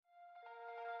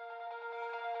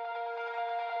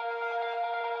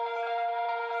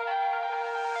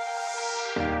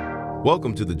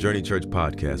Welcome to the Journey Church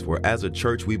podcast, where as a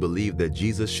church, we believe that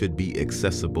Jesus should be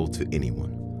accessible to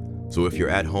anyone. So if you're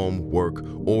at home, work,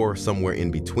 or somewhere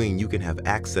in between, you can have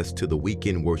access to the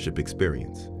weekend worship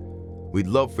experience. We'd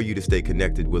love for you to stay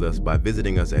connected with us by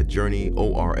visiting us at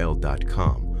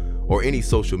journeyorl.com or any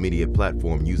social media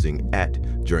platform using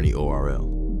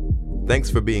 @JourneyORL. Thanks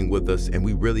for being with us, and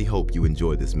we really hope you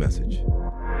enjoy this message.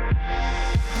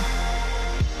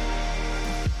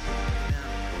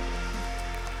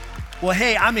 Well,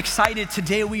 hey, I'm excited.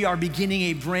 Today we are beginning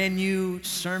a brand new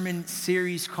sermon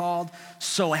series called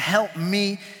So Help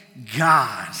Me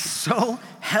God. So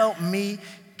Help Me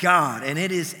God. And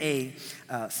it is a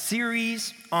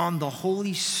series on the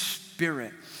Holy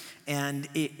Spirit. And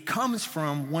it comes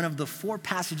from one of the 4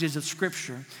 passages of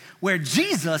Scripture where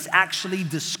Jesus actually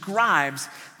describes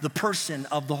the person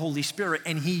of the Holy Spirit.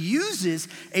 And he uses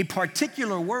a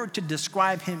particular word to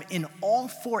describe him in all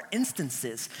 4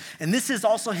 instances. And this is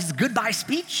also his goodbye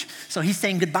speech. So he's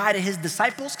saying goodbye to his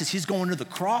disciples because he's going to the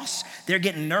cross. They're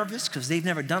getting nervous because they've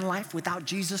never done life without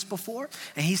Jesus before.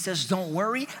 And he says, don't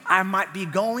worry, I might be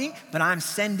going, but I'm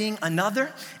sending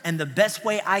another. And the best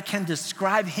way I can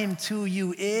describe him to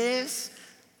you is,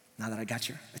 now that I got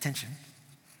your attention,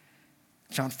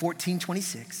 John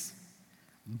 14:26.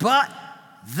 But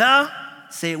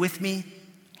say it with me,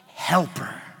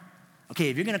 helper. Okay,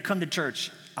 if you're gonna come to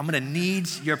church, I'm gonna need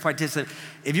your participation.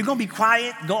 If you're gonna be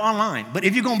quiet, go online. But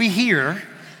if you're gonna be here,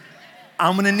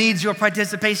 I'm gonna need your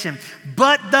participation.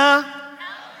 But the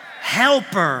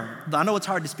helper. I know it's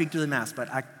hard to speak through the mask, but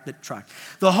I try.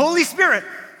 The Holy Spirit,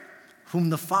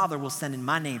 whom the Father will send in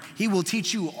my name, he will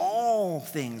teach you all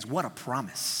things. What a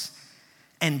promise.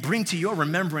 And bring to your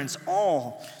remembrance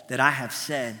all that I have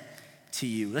said to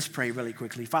you. Let's pray really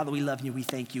quickly. Father, we love you. We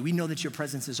thank you. We know that your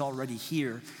presence is already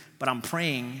here, but I'm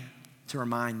praying to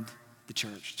remind the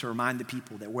church, to remind the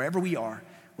people that wherever we are,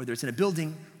 whether it's in a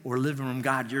building or a living room,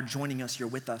 God, you're joining us, you're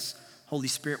with us. Holy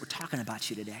Spirit, we're talking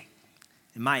about you today.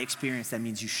 In my experience, that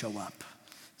means you show up.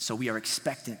 So we are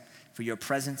expectant for your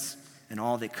presence and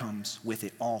all that comes with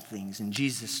it, all things. In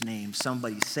Jesus' name,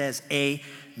 somebody says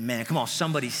amen. Come on,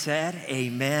 somebody said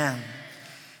amen.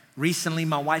 Recently,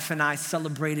 my wife and I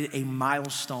celebrated a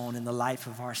milestone in the life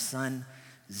of our son,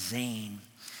 Zane.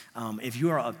 If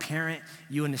you are a parent,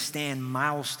 you understand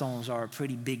milestones are a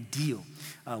pretty big deal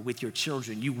with your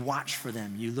children. You watch for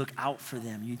them, you look out for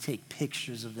them, you take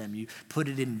pictures of them, you put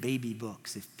it in baby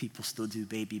books, if people still do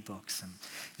baby books.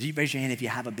 You raise your hand if you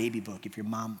have a baby book, if your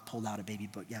mom pulled out a baby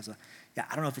book.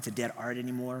 I don't know if it's a dead art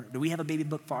anymore. Do we have a baby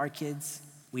book for our kids?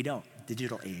 We don't.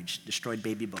 Digital age, destroyed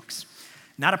baby books.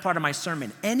 Not a part of my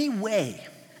sermon. Anyway,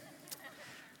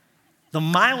 the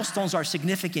milestones are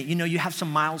significant. You know, you have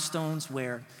some milestones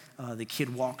where the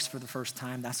kid walks for the first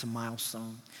time. That's a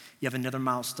milestone. You have another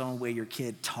milestone where your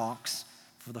kid talks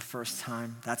for the first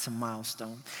time. That's a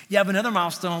milestone. You have another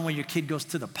milestone where your kid goes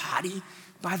to the potty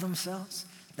by themselves.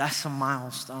 That's a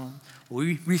milestone.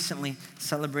 We recently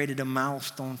celebrated a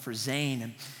milestone for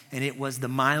Zane, and it was the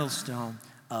milestone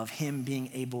of him being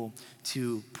able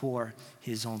to pour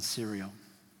his own cereal.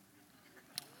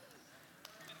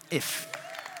 I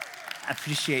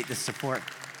appreciate the support.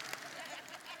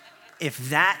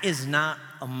 If that is not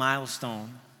a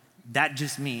milestone, that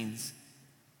just means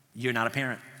you're not a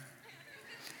parent.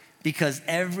 Because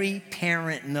every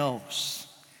parent knows,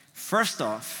 first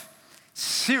off,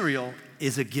 cereal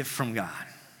is a gift from God.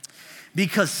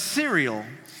 Because cereal,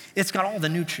 it's got all the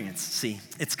nutrients, see?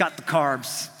 It's got the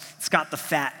carbs, it's got the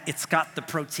fat, it's got the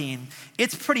protein.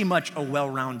 It's pretty much a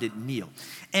well-rounded meal.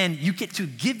 And you get to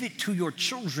give it to your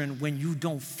children when you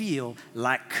don't feel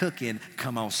like cooking.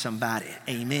 Come on, somebody,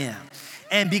 amen.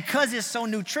 And because it's so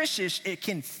nutritious, it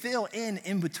can fill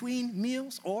in between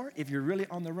meals, or if you're really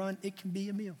on the run, it can be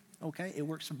a meal. Okay, it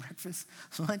works for breakfast,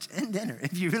 lunch, and dinner.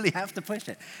 If you really have to push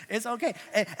it, it's okay.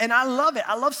 And I love it.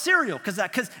 I love cereal because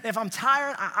if I'm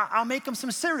tired, I'll make them some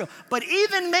cereal. But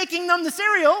even making them the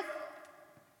cereal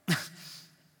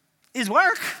is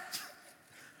work.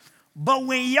 But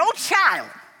when your child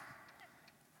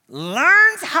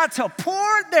learns how to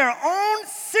pour their own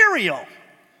cereal,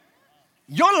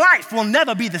 your life will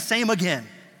never be the same again.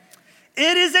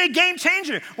 It is a game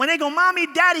changer. When they go, Mommy,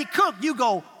 Daddy, cook, you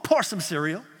go, pour some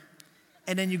cereal.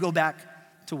 And then you go back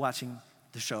to watching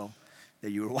the show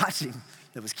that you were watching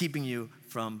that was keeping you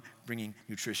from bringing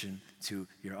nutrition to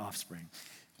your offspring.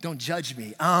 Don't judge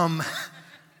me. I'm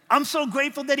so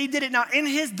grateful that he did it. Now, in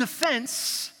his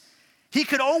defense, he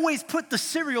could always put the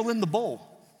cereal in the bowl.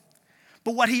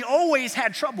 But what he always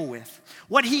had trouble with,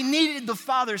 what he needed the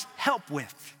Father's help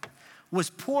with, was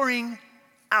pouring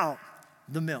out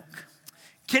the milk.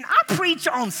 Can I preach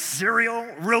on cereal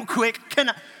real quick?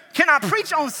 Can I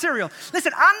preach on cereal?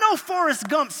 Listen, I know Forrest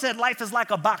Gump said life is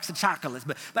like a box of chocolates,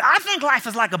 but I think life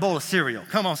is like a bowl of cereal.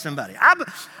 Come on, somebody.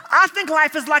 I think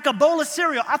life is like a bowl of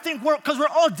cereal. I think because we're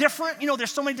all different. You know,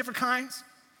 there's so many different kinds.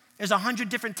 There's 100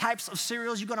 different types of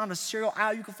cereals. You go down the cereal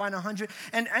aisle, you can find 100.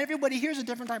 And everybody here's a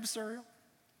different type of cereal.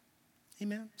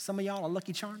 Amen. Some of y'all are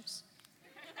Lucky Charms.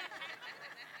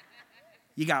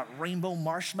 You got rainbow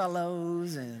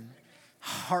marshmallows and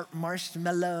heart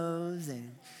marshmallows,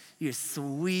 and you're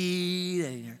sweet,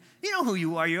 and you know who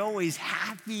you are. You're always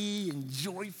happy and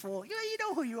joyful. You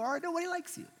know who you are. Nobody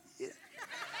likes you.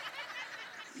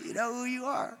 You know who you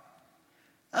are.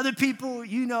 Other people,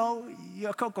 you know,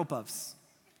 you're Cocoa Puffs.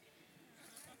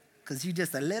 Because you're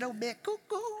just a little bit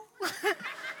cuckoo.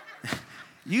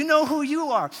 You know who you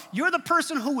are. You're the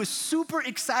person who was super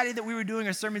excited that we were doing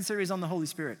a sermon series on the Holy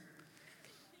Spirit.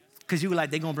 Because you were like,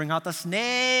 they're going to bring out the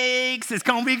snakes. It's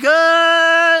going to be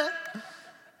good.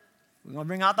 We're going to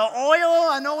bring out the oil.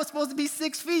 I know it's supposed to be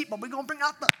 6 feet, but we're going to bring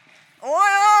out the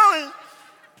oil.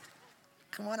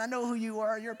 Come on, I know who you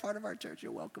are. You're a part of our church.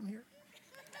 You're welcome here.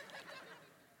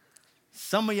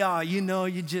 Some of y'all, you know,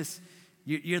 you're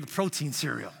the protein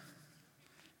cereal.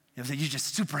 You're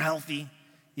just super healthy.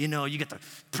 You know, you get the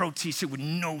protein cereal with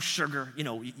no sugar. You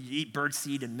know, you eat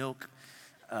birdseed and milk.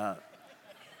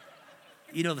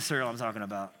 You know the cereal I'm talking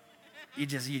about.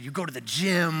 You go to the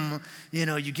gym, you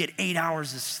know, you get 8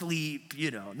 hours of sleep,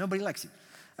 you know, nobody likes you.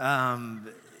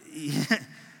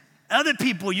 Other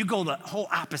people, you go the whole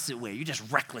opposite way. You're just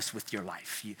reckless with your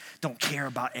life. You don't care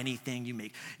about anything. You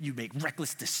make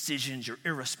reckless decisions. You're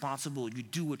irresponsible. You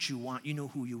do what you want. You know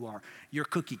who you are. You're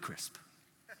Cookie Crisp.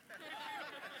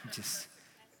 Just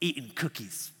eating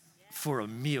cookies for a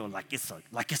meal like it's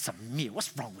a meal.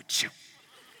 What's wrong with you?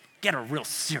 Get a real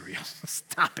cereal.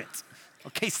 Stop it.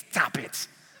 Okay, stop it.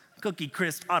 Cookie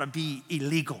Crisp ought to be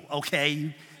illegal, okay?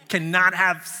 You cannot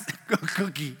have a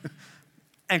cookie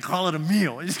and call it a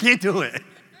meal. You just can't do it.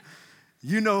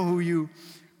 You know who you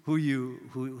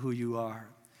are.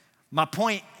 My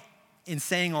point in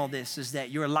saying all this is that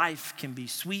your life can be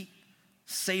sweet,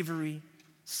 savory,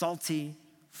 salty,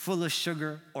 full of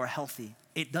sugar, or healthy.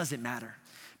 It doesn't matter.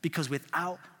 Because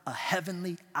without a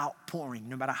heavenly outpouring,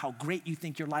 no matter how great you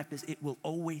think your life is, it will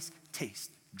always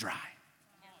taste dry.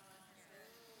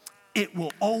 It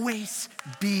will always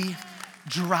be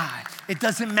dry. It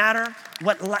doesn't matter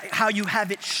how you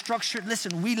have it structured.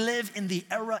 Listen, we live in the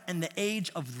era and the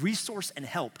age of resource and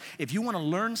help. If you want to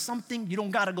learn something, you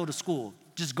don't got to go to school.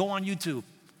 Just go on YouTube.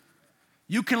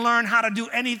 You can learn how to do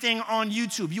anything on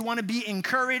YouTube. You want to be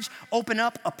encouraged? Open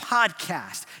up a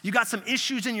podcast. You got some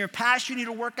issues in your past you need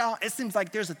to work out? It seems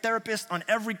like there's a therapist on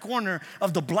every corner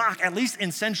of the block, at least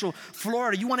in Central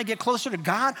Florida. You want to get closer to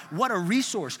God? What a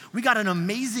resource. We got an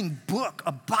amazing book,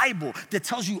 a Bible that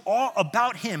tells you all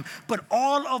about Him. But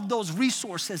all of those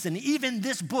resources and even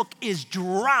this book is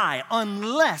dry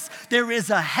unless there is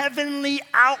a heavenly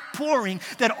outpouring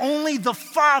that only the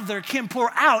Father can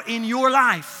pour out in your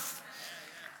life.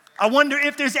 I wonder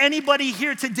if there's anybody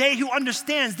here today who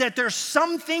understands that there's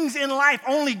some things in life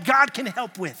only God can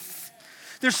help with.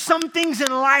 There's some things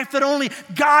in life that only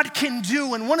God can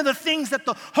do. And one of the things that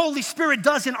the Holy Spirit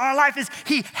does in our life is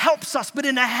He helps us, but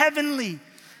in a heavenly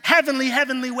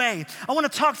way. I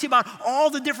want to talk to you about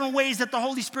all the different ways that the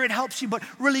Holy Spirit helps you, but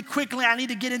really quickly, I need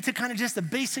to get into kind of just the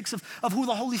basics of who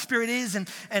the Holy Spirit is. And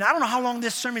I don't know how long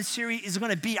this sermon series is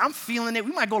going to be. I'm feeling it.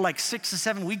 We might go like 6 to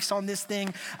 7 weeks on this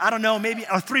thing. I don't know, maybe,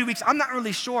 or 3 weeks. I'm not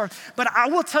really sure. But I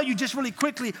will tell you just really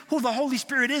quickly who the Holy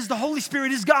Spirit is. The Holy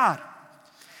Spirit is God.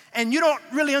 And you don't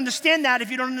really understand that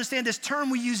if you don't understand this term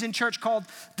we use in church called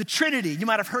the Trinity. You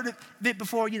might have heard of it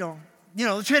before, you know,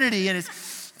 the Trinity. And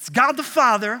it's God the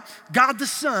Father, God the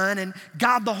Son, and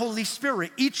God the Holy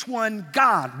Spirit. Each one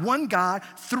God,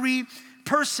 3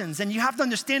 persons. And you have to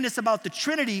understand this about the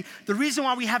Trinity. The reason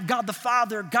why we have God the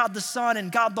Father, God the Son,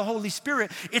 and God the Holy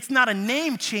Spirit, it's not a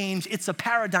name change, it's a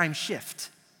paradigm shift.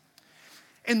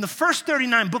 In the first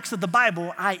 39 books of the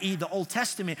Bible, i.e. the Old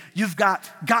Testament, you've got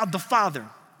God the Father.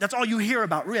 That's all you hear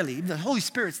about, really. The Holy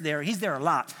Spirit's there. He's there a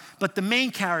lot. But the main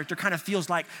character kind of feels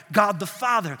like God the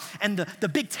Father. And the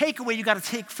big takeaway you got to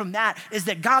take from that is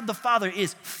that God the Father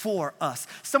is for us.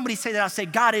 Somebody say that. I'll say,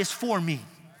 God is for me.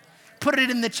 Put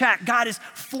it in the chat. God is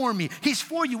for me. He's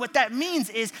for you. What that means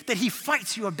is that He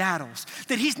fights your battles,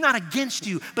 that He's not against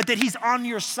you, but that He's on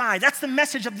your side. That's the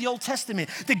message of the Old Testament,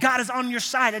 that God is on your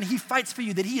side and He fights for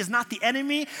you, that He is not the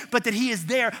enemy, but that He is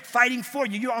there fighting for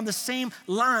you. You're on the same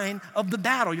line of the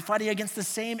battle. You're fighting against the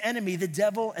same enemy, the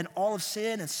devil, and all of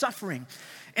sin and suffering.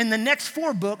 In the next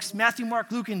 4 books, Matthew,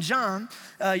 Mark, Luke, and John,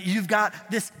 you've got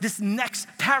this next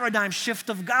paradigm shift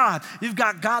of God. You've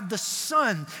got God the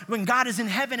Son, when God is in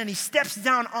heaven and he steps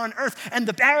down on earth. And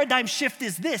the paradigm shift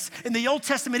is this. In the Old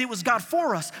Testament, it was God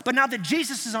for us. But now that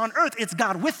Jesus is on earth, it's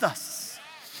God with us.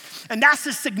 And that's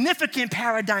a significant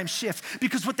paradigm shift,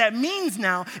 because what that means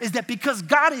now is that because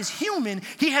God is human,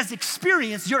 he has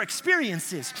experienced your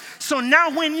experiences. So now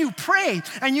when you pray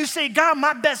and you say, God,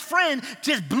 my best friend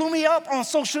just blew me up on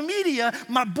social media,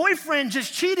 my boyfriend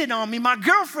just cheated on me, my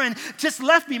girlfriend just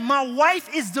left me, my wife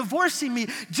is divorcing me,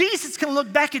 Jesus can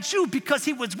look back at you because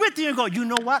he was with you and go, you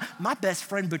know what? My best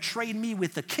friend betrayed me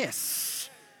with a kiss.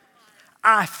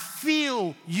 I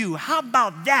feel you. How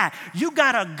about that? You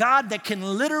got a God that can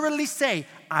literally say,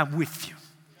 I'm with you,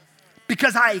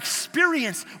 because I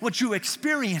experienced what you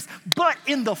experienced. But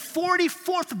in the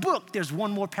 44th book, there's one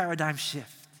more paradigm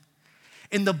shift.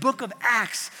 In the book of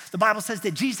Acts, the Bible says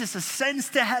that Jesus ascends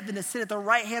to heaven to sit at the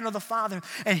right hand of the Father.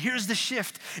 And here's the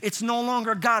shift. It's no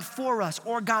longer God for us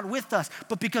or God with us,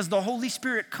 but because the Holy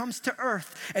Spirit comes to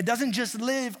earth, it doesn't just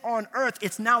live on earth,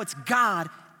 it's God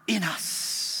in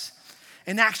us.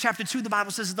 In Acts chapter 2, the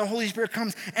Bible says that the Holy Spirit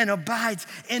comes and abides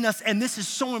in us. And this is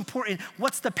so important.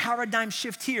 What's the paradigm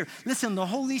shift here? Listen, the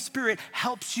Holy Spirit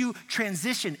helps you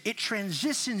transition. It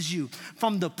transitions you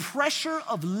from the pressure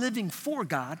of living for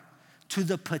God to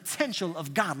the potential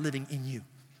of God living in you.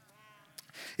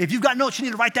 If you've got notes, you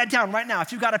need to write that down right now.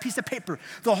 If you've got a piece of paper,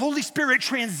 the Holy Spirit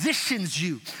transitions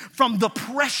you from the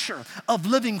pressure of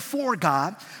living for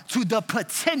God to the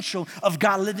potential of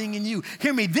God living in you.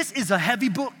 Hear me, this is a heavy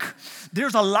book.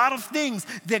 There's a lot of things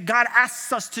that God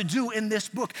asks us to do in this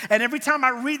book. And every time I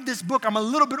read this book, I'm a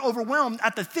little bit overwhelmed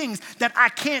at the things that I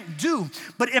can't do.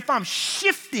 But if I'm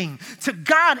shifting to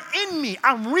God in me,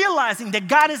 I'm realizing that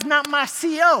God is not my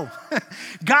CO.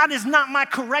 God is not my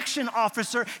correction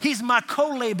officer. He's my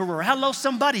co-laborer. Hello,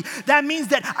 somebody. That means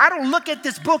that I don't look at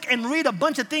this book and read a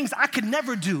bunch of things I could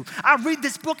never do. I read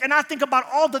this book and I think about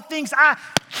all the things I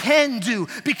can do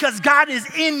because God is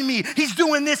in me. He's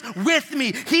doing this with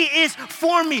me. He is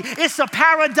for me. It's a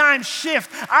paradigm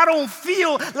shift. I don't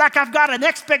feel like I've got an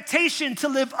expectation to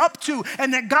live up to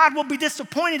and that God will be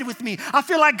disappointed with me. I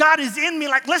feel like God is in me,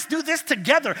 like, let's do this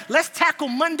together. Let's tackle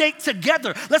Monday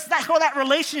together. Let's tackle that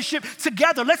relationship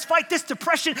together. Let's fight this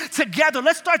depression together.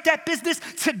 Let's start that business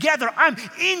together. I'm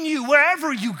in you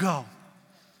wherever you go.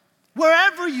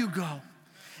 Wherever you go.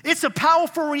 It's a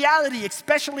powerful reality,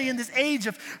 especially in this age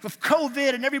of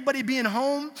COVID and everybody being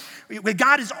home, where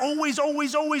God is always,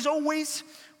 always, always, always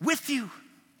with you.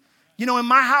 You know, in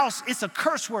my house, it's a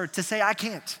curse word to say I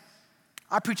can't.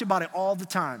 I preach about it all the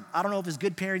time. I don't know if it's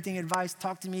good parenting advice.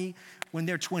 Talk to me when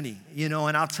they're 20, you know,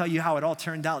 and I'll tell you how it all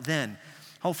turned out then.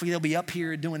 Hopefully they'll be up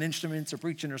here doing instruments or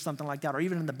preaching or something like that, or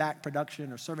even in the back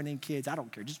production or serving in kids. I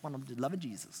don't care. Just want them to love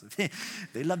Jesus.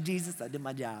 If they love Jesus, I did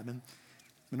my job. And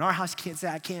when our house can't say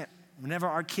I can't, whenever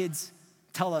our kids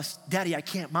tell us, Daddy, I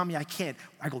can't, Mommy, I can't,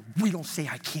 I go, we don't say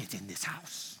I can't in this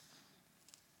house.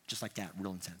 Just like that,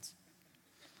 real intense.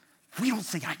 We don't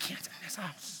say I can't in this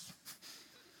house.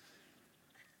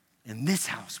 In this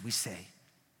house, we say,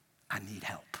 I need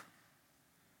help.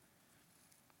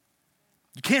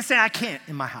 You can't say I can't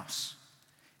in my house.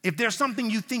 If there's something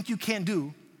you think you can't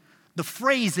do, the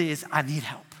phrase is, I need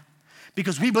help.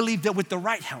 Because we believe that with the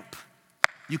right help,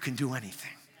 you can do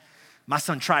anything. My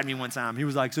son tried me one time. He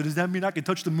was like, so does that mean I can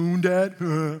touch the moon, Dad?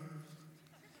 I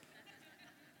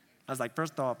was like,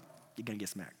 first off, you're gonna get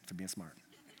smacked for being smart.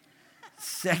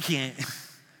 Second,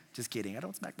 just kidding, I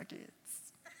don't smack my kids.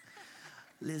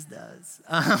 Liz does.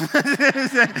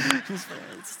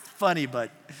 It's funny,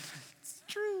 but it's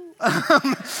true.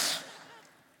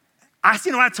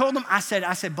 I told him, I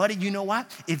said, buddy, you know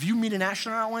what? If you meet an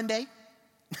astronaut one day,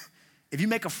 if you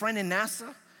make a friend in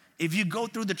NASA, if you go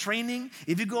through the training,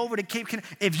 if you go over to Cape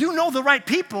Canaveral, if you know the right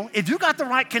people, if you got the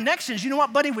right connections, you know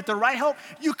what, buddy, with the right help,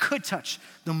 you could touch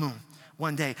the moon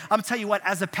one day. I'm gonna tell you what,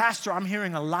 as a pastor, I'm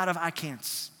hearing a lot of I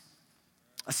can'ts,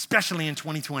 especially in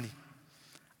 2020.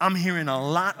 I'm hearing a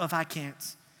lot of I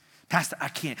can'ts. Pastor, I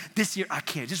can't. This year, I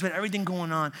can't. Just with everything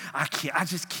going on, I can't. I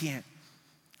just can't.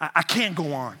 I can't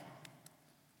go on.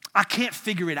 I can't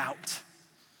figure it out.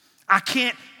 I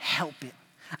can't help it.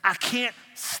 I can't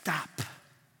stop.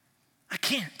 I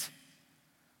can't.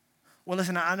 Well,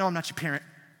 listen, I know I'm not your parent,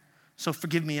 so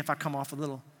forgive me if I come off a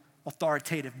little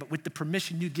authoritative, but with the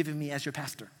permission you've given me as your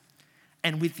pastor,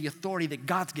 and with the authority that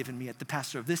God's given me as the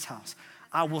pastor of this house,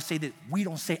 I will say that we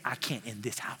don't say I can't in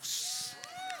this house.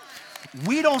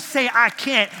 We don't say I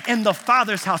can't in the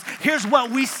Father's house. Here's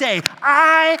what we say.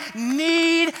 I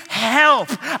need help.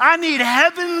 I need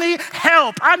heavenly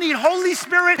help. I need Holy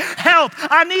Spirit help.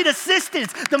 I need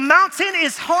assistance. The mountain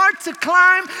is hard to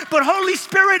climb, but Holy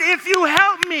Spirit, if you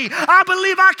help me, I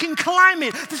believe I can climb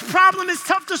it. This problem is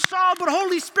tough to solve, but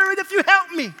Holy Spirit, if you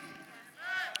help me.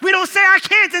 We don't say I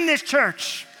can't in this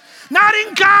church. Not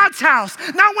in God's house.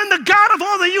 Not when the God of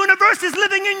all the universe is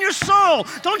living in your soul.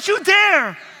 Don't you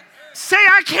dare say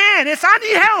I can. It's I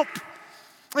need help.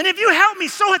 And if you help me,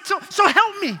 so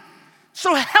help me.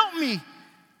 So help me,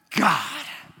 God.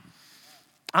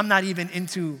 I'm not even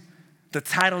into the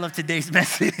title of today's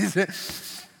message.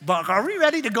 But are we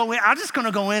ready to go in? I'm just going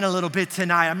to go in a little bit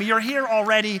tonight. I mean, you're here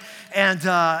already, and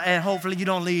hopefully you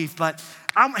don't leave. But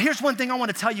here's one thing I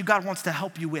want to tell you God wants to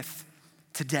help you with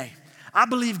today. I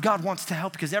believe God wants to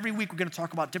help because every week we're going to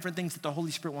talk about different things that the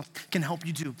Holy Spirit can help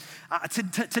you do.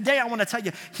 Today I want to tell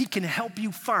you, he can help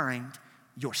you find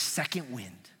your second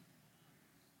wind.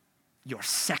 Your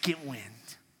second wind.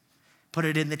 Put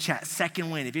it in the chat,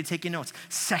 second wind. If you're taking notes,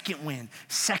 second wind,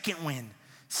 second wind,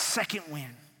 second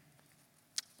wind.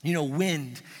 You know,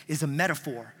 wind is a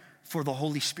metaphor for the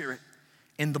Holy Spirit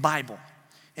in the Bible.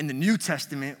 In the New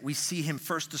Testament, we see him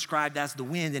first described as the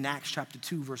wind in Acts chapter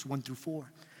 2, verse 1 through 4.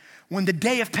 When the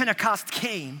day of Pentecost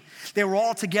came, they were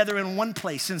all together in one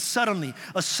place, and suddenly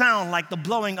a sound like the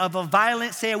blowing of a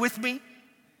violent, say it with me,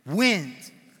 wind.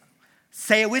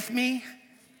 Say it with me,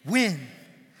 wind.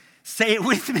 Say it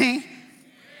with me.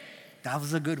 That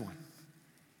was a good one.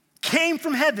 Came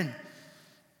from heaven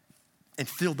and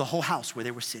filled the whole house where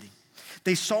they were sitting.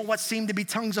 They saw what seemed to be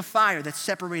tongues of fire that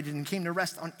separated and came to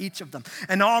rest on each of them.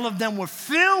 And all of them were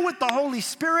filled with the Holy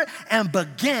Spirit and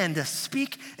began to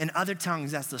speak in other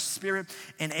tongues as the Spirit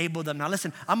enabled them. Now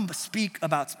listen, I'm going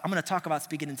to talk about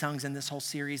speaking in tongues in this whole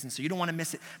series, and so you don't want to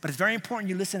miss it. But it's very important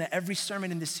you listen to every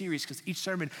sermon in this series because each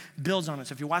sermon builds on it.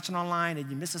 So if you're watching online and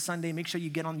you miss a Sunday, make sure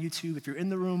you get on YouTube. If you're in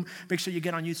the room, make sure you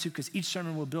get on YouTube because each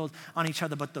sermon will build on each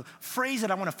other. But the phrase that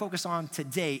I want to focus on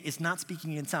today is not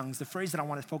speaking in tongues. The phrase that I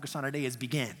want to focus on today is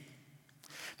begin.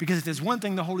 Because if there's one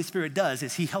thing the Holy Spirit does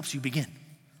is he helps you begin.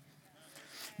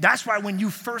 That's why when you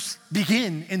first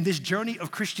begin in this journey of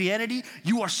Christianity,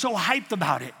 you are so hyped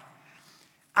about it.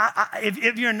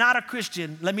 If you're not a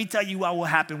Christian, let me tell you what will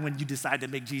happen when you decide to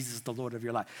make Jesus the Lord of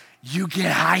your life. You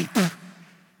get hyped.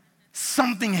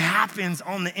 Something happens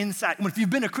on the inside. If you've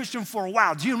been a Christian for a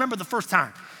while, do you remember the first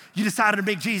time you decided to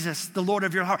make Jesus the Lord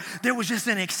of your heart? There was just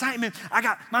an excitement. I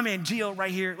got my man Gio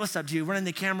right here. What's up, Gio? Running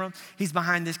the camera. He's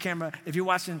behind this camera. If you're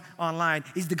watching online,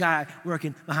 he's the guy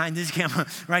working behind this camera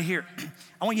right here.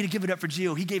 I want you to give it up for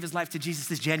Gio. He gave his life to Jesus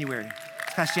this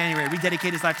past January. We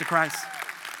dedicated his life to Christ.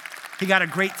 He got a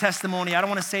great testimony. I don't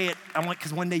want to say it,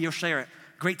 because one day you'll share it.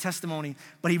 Great testimony,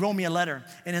 but he wrote me a letter,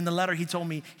 and in the letter he told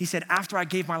me, he said, after I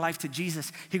gave my life to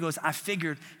Jesus, he goes,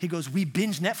 we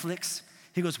binge Netflix.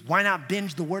 He goes, why not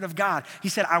binge the Word of God? He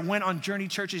said, I went on Journey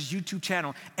Church's YouTube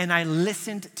channel, and I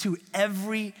listened to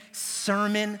every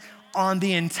sermon on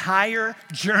the entire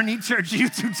Journey Church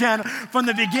YouTube channel from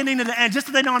the beginning to the end, just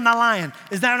so they know I'm not lying.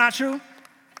 Is that not true?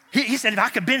 He said, if I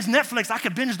could binge Netflix, I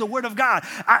could binge the Word of God.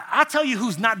 I'll tell you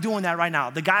who's not doing that right now,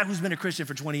 the guy who's been a Christian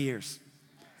for 20 years.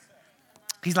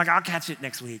 He's like, I'll catch it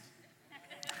next week.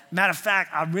 Matter of fact,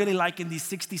 I'm really liking these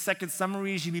 60-second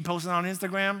summaries you be posting on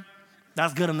Instagram.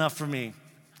 That's good enough for me.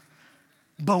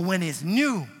 But when it's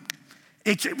new,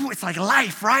 it's like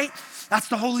life, right? That's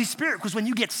the Holy Spirit, because when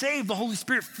you get saved, the Holy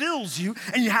Spirit fills you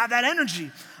and you have that energy.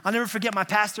 I'll never forget my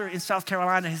pastor in South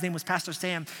Carolina. His name was Pastor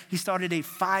Sam. He started a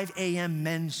 5 a.m.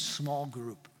 men's small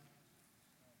group.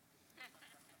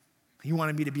 He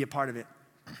wanted me to be a part of it.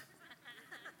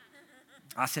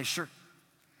 I said, sure.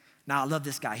 Now, I love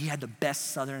this guy. He had the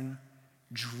best Southern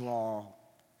drawl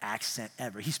accent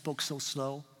ever. He spoke so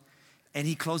slow, and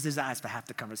he closed his eyes for half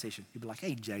the conversation. He'd be like,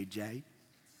 hey, JJ.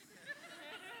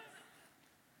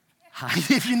 Hi.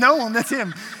 If you know him, that's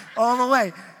him all the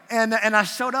way. And I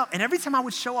showed up, and every time I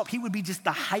would show up, he would be just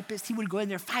the hypest. He would go in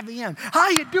there 5 a.m. How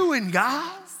you doing,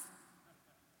 guys?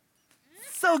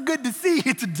 So good to see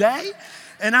you today.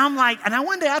 And I'm like,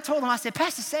 one day I told him, I said,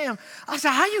 Pastor Sam, I said,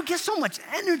 how you get so much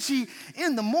energy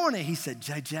in the morning? He said,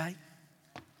 JJ,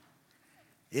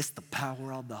 it's the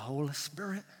power of the Holy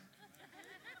Spirit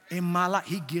in my life.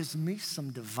 He gives me some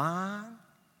divine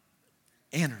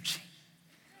energy.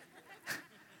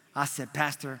 I said,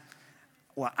 Pastor,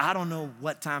 well, I don't know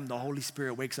what time the Holy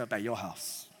Spirit wakes up at your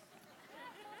house.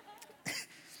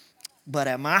 But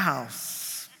at my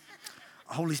house,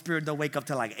 Holy Spirit don't wake up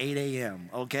till like 8 a.m.,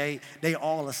 okay? They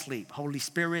all asleep. Holy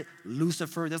Spirit,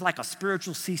 Lucifer, there's like a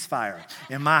spiritual ceasefire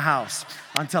in my house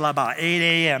until about 8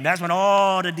 a.m. That's when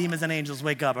all the demons and angels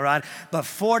wake up, all right? But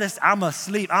for this, I'm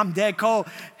asleep. I'm dead cold.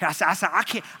 I said, I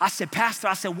can't. I said, Pastor,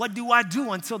 I said, what do I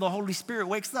do until the Holy Spirit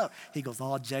wakes up? He goes,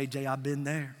 oh, JJ, I've been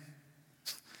there.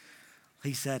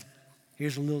 He said,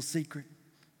 here's a little secret.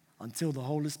 Until the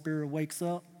Holy Spirit wakes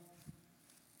up,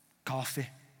 coffee.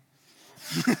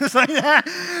 It's like that.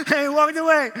 And he walked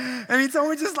away. And he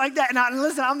told me just like that. Now,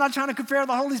 listen, I'm not trying to compare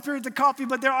the Holy Spirit to coffee,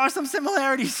 but there are some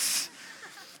similarities.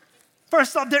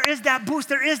 First off, there is that boost,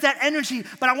 there is that energy.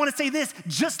 But I want to say this,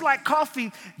 just like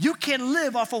coffee, you can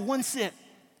live off of one sip.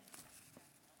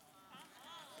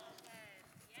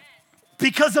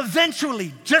 Because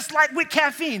eventually, just like with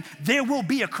caffeine, there will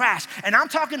be a crash. And I'm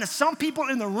talking to some people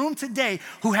in the room today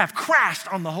who have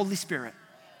crashed on the Holy Spirit.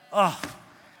 Oh.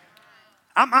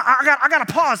 I got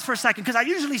to pause for a second because I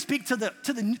usually speak to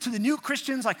the new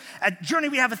Christians. Like at Journey,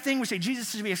 we have a thing we say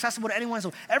Jesus should be accessible to anyone.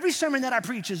 So every sermon that I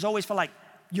preach is always for like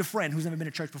your friend who's never been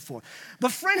to church before.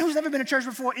 But friend who's never been to church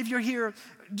before, if you're here,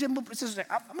 Jim, I'm going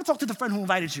to talk to the friend who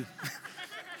invited you.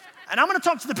 And I'm going to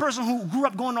talk to the person who grew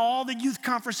up going to all the youth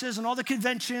conferences and all the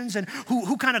conventions and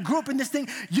who kind of grew up in this thing.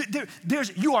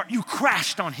 You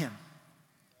crashed on him.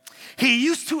 He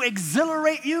used to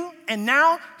exhilarate you, and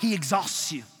now he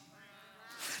exhausts you.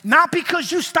 Not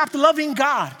because you stopped loving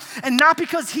God and not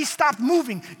because he stopped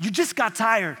moving. You just got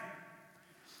tired.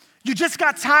 You just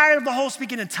got tired of the whole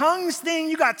speaking in tongues thing.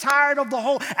 You got tired of the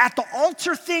whole at the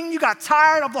altar thing. You got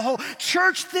tired of the whole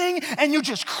church thing, and you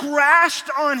just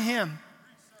crashed on him.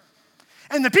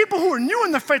 And the people who are new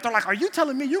in the faith are like, are you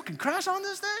telling me you can crash on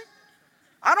this thing?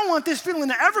 I don't want this feeling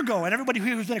to ever go. And everybody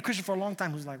here who's been a Christian for a long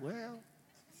time who's like, well,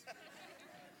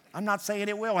 I'm not saying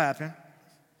it will happen.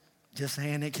 Just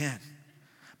saying it can.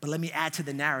 But let me add to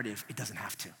the narrative, it doesn't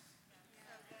have to.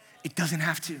 It doesn't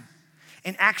have to.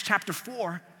 In Acts chapter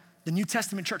 4, the New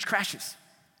Testament church crashes.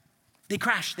 They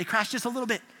crash just a little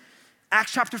bit.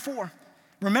 Acts chapter 4.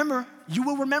 Remember, you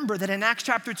will remember that in Acts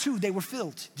chapter 2, they were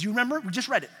filled. Do you remember? We just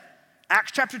read it.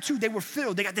 Acts chapter 2, they were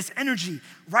filled. They got this energy.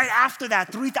 Right after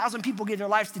that, 3,000 people gave their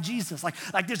lives to Jesus. Like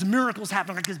there's miracles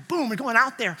happening, like this boom, we're going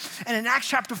out there. And in Acts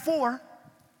chapter 4,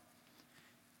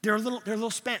 they're a little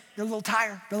spent, they're a little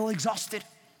tired, they're a little exhausted.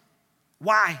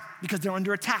 Why? Because they're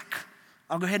under attack.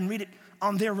 I'll go ahead and read it.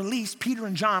 On their release, Peter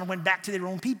and John went back to their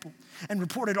own people and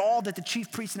reported all that the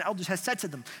chief priests and elders had said to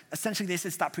them. Essentially, they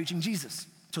said, stop preaching Jesus.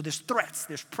 So there's threats,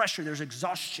 there's pressure, there's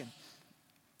exhaustion.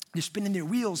 They're spinning their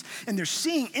wheels, and they're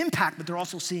seeing impact, but they're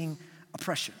also seeing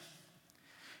oppression.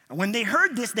 And when they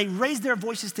heard this, they raised their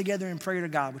voices together in prayer to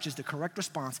God, which is the correct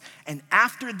response. And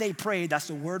after they prayed, that's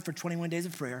the word for 21 days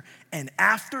of prayer, and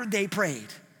after they prayed,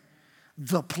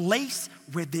 the place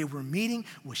where they were meeting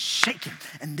was shaken,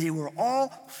 and they were all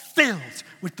filled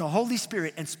with the Holy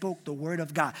Spirit and spoke the word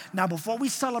of God. Now, before we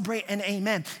celebrate an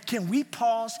amen, can we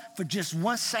pause for just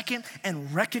 1 second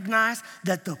and recognize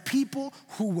that the people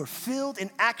who were filled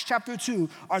in Acts chapter 2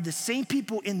 are the same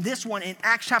people in this one in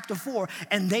Acts chapter 4,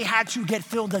 and they had to get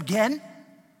filled again?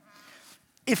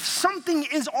 If something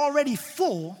is already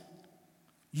full,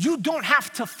 you don't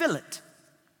have to fill it.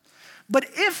 But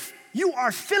if you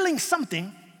are filling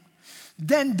something,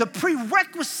 then the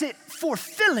prerequisite for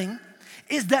filling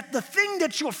is that the thing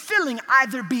that you're filling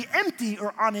either be empty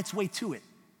or on its way to it.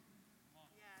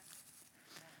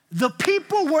 The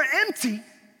people were empty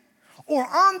or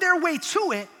on their way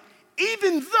to it,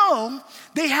 even though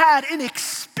they had an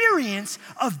experience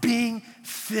of being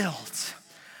filled.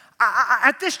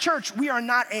 At this church, we are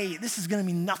not this is gonna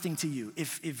mean nothing to you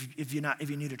if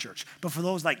you're new to church. But for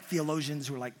those like theologians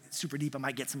who are like super deep, I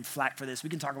might get some flack for this. We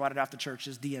can talk about it after church,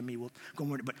 just DM me, we'll go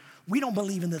more. But we don't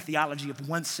believe in the theology of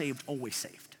once saved, always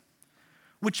saved.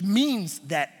 Which means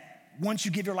that once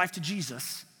you give your life to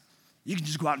Jesus, you can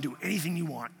just go out and do anything you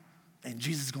want. And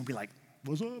Jesus is gonna be like,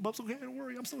 what's up? I'm still here, don't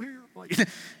worry, I'm still here. Like,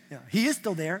 yeah, he is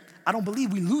still there. I don't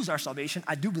believe we lose our salvation.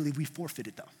 I do believe we forfeit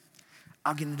it though.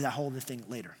 I'll get into that whole other thing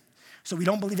later. So we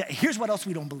don't believe that. Here's what else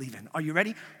we don't believe in. Are you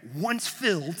ready? Once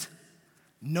filled,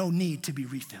 no need to be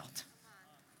refilled.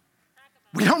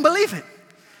 We don't believe it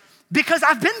because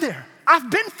I've been there.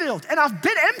 I've been filled and I've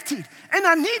been emptied and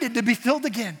I needed to be filled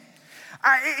again.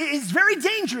 It's very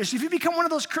dangerous if you become one of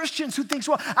those Christians who thinks,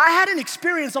 well, I had an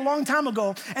experience a long time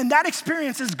ago and that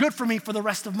experience is good for me for the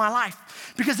rest of my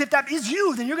life. Because if that is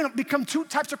you, then you're gonna become two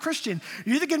types of Christian.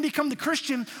 You're either gonna become the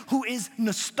Christian who is,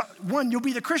 you'll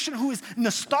be the Christian who is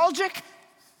nostalgic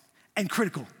and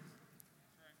critical.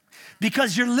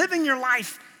 Because you're living your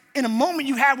life in a moment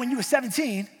you had when you were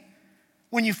 17,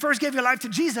 when you first gave your life to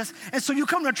Jesus, and so you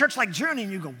come to a church like Journey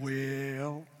and you go,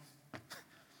 well,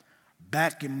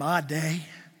 Back in my day,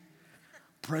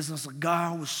 presence of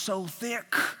God was so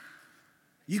thick,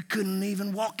 you couldn't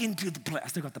even walk into the place. I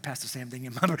still got the Pastor Sam thing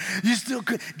in my mind. You still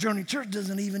could. Journey Church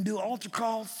doesn't even do altar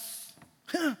calls.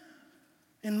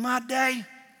 In my day,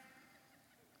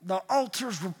 the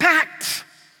altars were packed,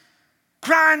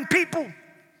 crying people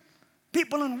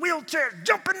in wheelchairs,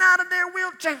 jumping out of their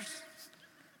wheelchairs,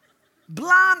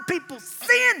 blind people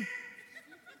seeing.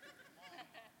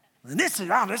 And this is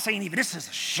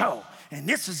a show, and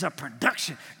this is a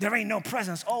production. There ain't no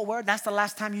presence. Oh, word, that's the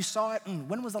last time you saw it?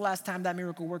 When was the last time that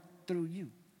miracle worked through you?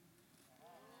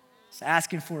 It's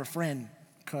asking for a friend,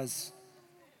 because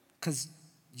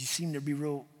you seem to be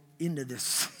real into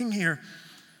this thing here.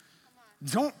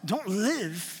 Don't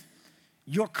live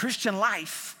your Christian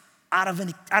life out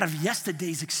of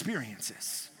yesterday's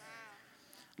experiences.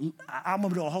 I'm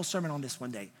gonna do a whole sermon on this one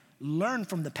day. Learn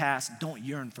from the past, don't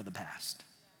yearn for the past.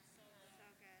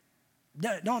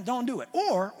 Don't do it.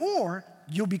 Or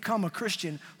you'll become a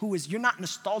Christian who is, you're not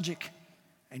nostalgic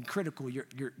and critical,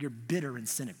 you're bitter and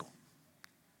cynical.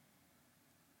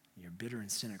 You're bitter and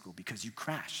cynical because you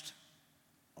crashed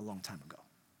a long time ago.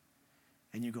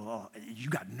 And you go, oh, you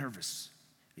got nervous.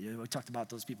 We talked about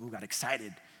those people who got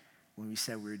excited when we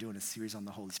said we were doing a series on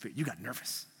the Holy Spirit. You got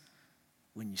nervous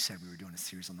when you said we were doing a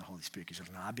series on the Holy Spirit because you're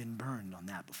like, no, I've been burned on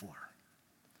that before.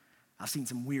 I've seen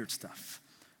some weird stuff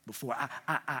before.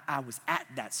 I was at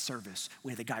that service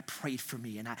where the guy prayed for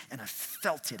me and I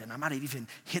felt it, and I might have even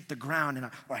hit the ground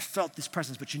or I felt this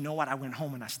presence, but you know what? I went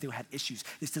home and I still had issues.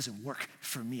 This doesn't work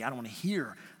for me. I don't want to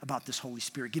hear about this Holy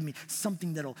Spirit. Give me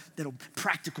something that'll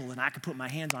practical and I can put my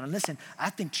hands on. And listen,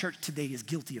 I think church today is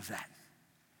guilty of that.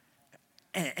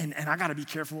 And I got to be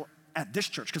careful at this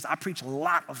church because I preach a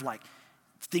lot of like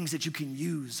things that you can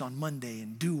use on Monday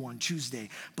and do on Tuesday.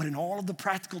 But in all of the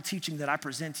practical teaching that I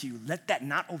present to you, let that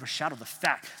not overshadow the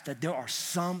fact that there are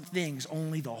some things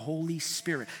only the Holy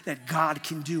Spirit that God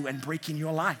can do and break in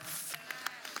your life.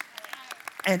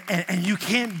 And you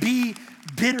can't be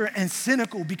bitter and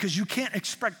cynical because you can't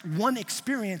expect one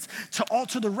experience to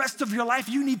alter the rest of your life.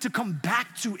 You need to come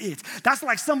back to it. That's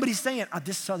like somebody saying,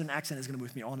 this Southern accent is going to be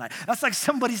with me all night. That's like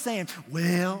somebody saying,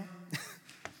 well,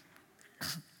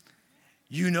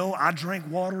 you know, I drank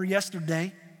water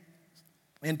yesterday,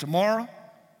 and tomorrow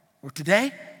or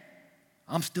today,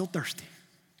 I'm still thirsty.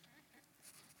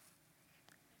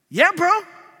 Yeah, bro.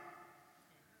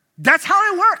 That's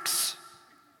how it works.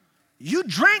 You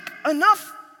drank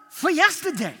enough for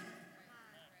yesterday.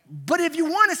 But if you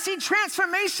want to see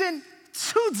transformation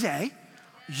today,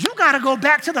 you got to go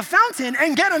back to the fountain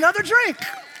and get another drink.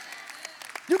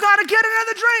 You got to get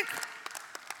another drink.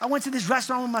 I went to this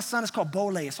restaurant with my son. It's called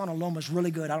Bole. It's on Aloma. It's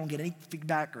really good. I don't get any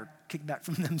feedback or kickback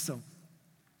from them.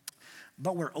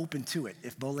 But we're open to it.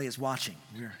 If Bole is watching,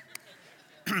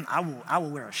 I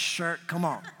will wear a shirt. Come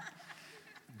on.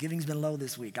 Giving's been low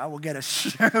this week. I will get a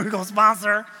shirt. We're going to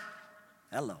sponsor.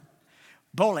 Hello.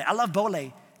 Bole. I love Bole.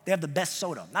 They have the best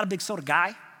soda. Not a big soda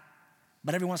guy,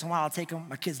 but every once in a while I'll take them.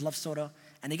 My kids love soda,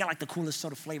 and they got like the coolest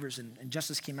soda flavors, and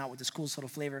Justice came out with this cool soda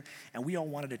flavor, and we all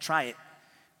wanted to try it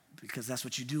because that's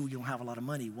what you do. You don't have a lot of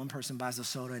money. One person buys the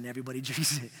soda, and everybody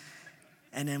drinks it.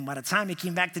 And then by the time he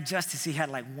came back to Justice, he had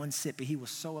like one sip, and he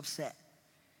was so upset.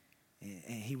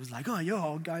 And he was like, oh,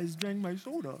 yo, guys drank my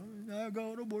soda. I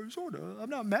got no more soda. I'm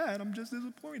not mad. I'm just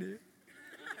disappointed.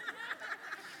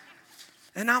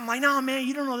 And I'm like, no, man,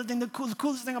 you don't know the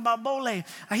coolest thing about Bole. And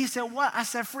he said, what? I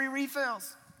said, free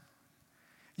refills.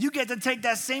 You get to take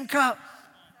that same cup,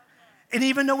 and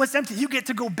even though it's empty, you get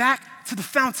to go back to the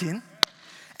fountain.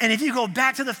 And if you go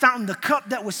back to the fountain, the cup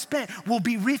that was spent will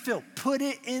be refilled. Put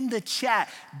it in the chat.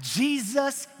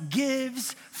 Jesus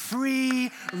gives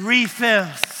free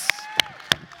refills.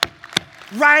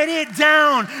 Write it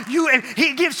down.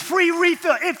 He gives free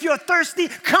refill. If you're thirsty,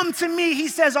 come to me. He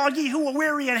says, all ye who are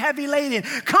weary and heavy laden,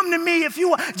 come to me if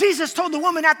you are. Jesus told the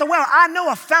woman at the well, I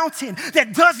know a fountain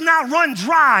that does not run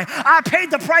dry. I paid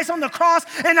the price on the cross,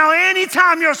 and now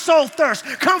anytime your soul thirsts,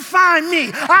 come find me.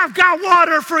 I've got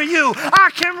water for you.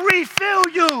 I can refill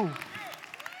you.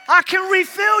 I can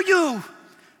refill you.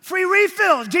 Free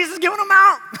refills. Jesus giving them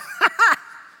out.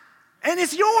 And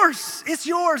it's yours. It's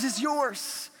yours. It's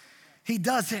yours. He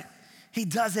does it. He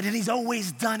does it, and he's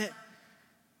always done it.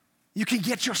 You can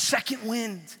get your second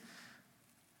wind.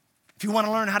 If you want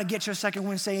to learn how to get your second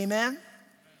wind, say amen.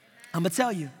 I'm going to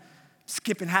tell you,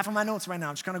 skipping half of my notes right now.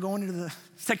 I'm just going to go into the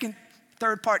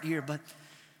third part here, but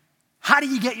how do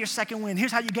you get your second wind?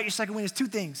 Here's how you get your second wind. It's two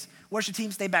things. Worship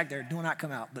team, stay back there. Do not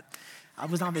come out. But I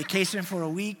was on vacation for a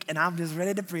week, and I'm just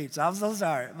ready to preach. I'm so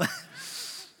sorry.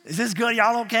 Is this good?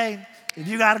 Y'all okay? If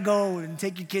you got to go and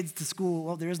take your kids to school,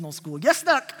 well, there is no school. Get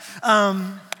stuck.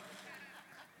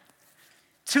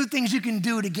 2 things you can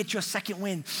do to get your second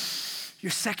win.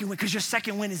 Your second win, because your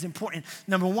second win is important.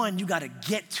 Number 1, you got to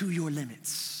get to your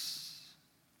limits.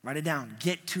 Write it down.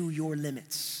 Get to your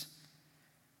limits.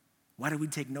 Why do we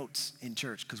take notes in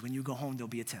church? Because when you go home, there'll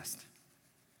be a test.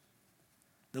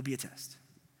 There'll be a test.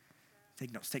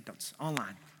 Take notes.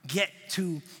 Online. Get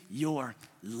to your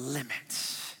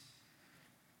limits.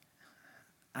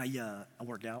 I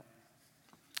work out.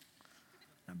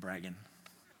 I'm bragging.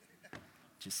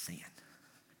 Just saying.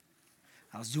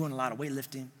 I was doing a lot of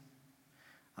weightlifting,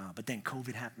 but then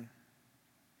COVID happened.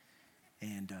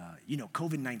 And,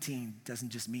 COVID-19 doesn't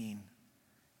just mean,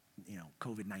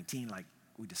 COVID-19 like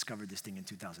we discovered this thing in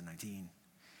 2019.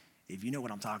 If you know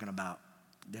what I'm talking about,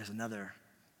 there's another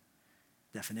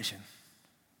definition.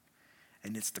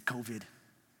 And it's the COVID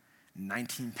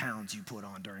 19 pounds you put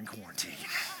on during quarantine.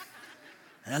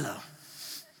 Hello.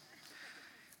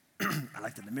 I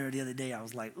looked in the mirror the other day. I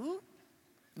was like, ooh,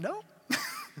 no.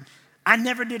 I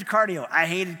never did cardio. I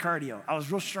hated cardio. I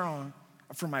was real strong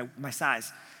for my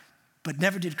size, but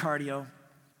never did cardio.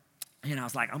 And I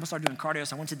was like, I'm gonna start doing cardio.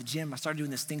 So I went to the gym. I started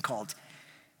doing this thing called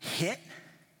HIIT,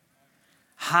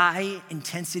 high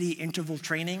intensity interval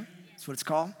training. That's what it's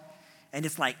called. And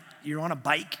it's like you're on a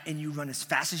bike and you run as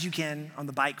fast as you can on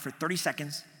the bike for 30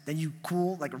 seconds. Then you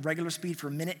cool like a regular speed for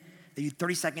a minute. Then you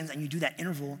 30 seconds and you do that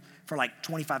interval for like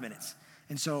 25 minutes.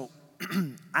 And so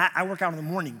I work out in the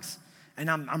mornings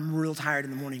and I'm real tired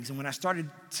in the mornings. And when I started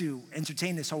to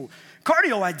entertain this whole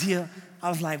cardio idea, I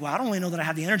was like, well, I don't really know that I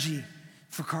have the energy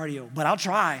for cardio, but I'll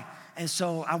try. And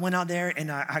so I went out there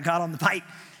and I got on the bike,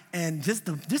 and just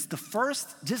the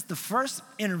first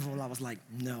interval, I was like,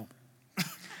 no.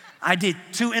 I did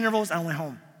 2 intervals, I went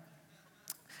home.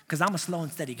 Because I'm a slow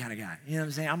and steady kind of guy. You know what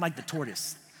I'm saying? I'm like the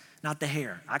tortoise, not the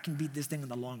hare. I can beat this thing in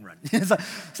the long run. so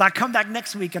I come back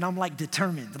next week and I'm like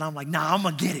determined. And I'm like, nah, I'm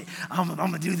gonna get it. I'm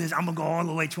gonna do this. I'm gonna go all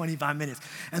the way 25 minutes.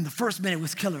 And the first minute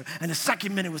was killer. And the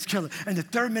second minute was killer. And the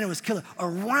third minute was killer.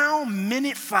 Around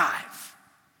minute 5,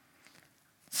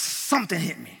 something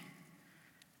hit me.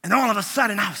 And all of a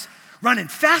sudden I was running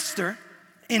faster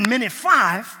in minute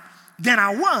 5 than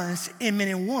I was in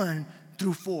minute 1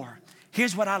 through 4.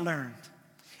 Here's what I learned.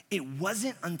 It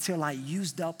wasn't until I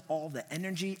used up all the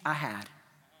energy I had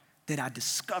that I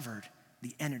discovered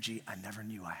the energy I never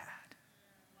knew I had.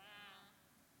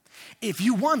 If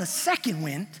you want a second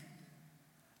wind,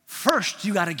 first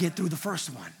you gotta get through the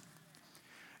first one.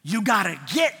 You gotta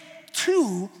get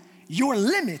to your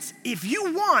limits if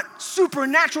you want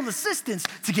supernatural assistance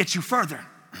to get you further.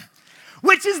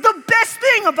 Which is the best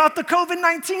thing about the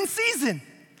COVID-19 season.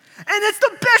 And it's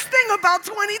the best thing about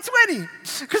 2020.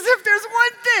 Because if there's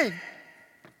one thing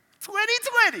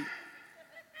 2020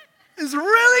 is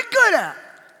really good at,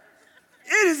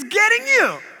 it is getting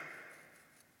you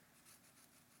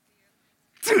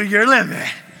to your limit.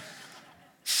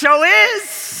 Show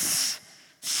is.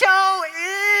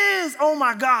 Oh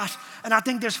my gosh. And I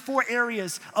think there's 4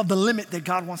 areas of the limit that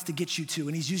God wants to get you to,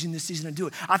 and he's using this season to do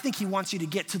it. I think he wants you to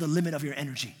get to the limit of your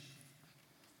energy.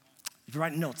 If you're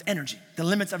writing notes, energy, the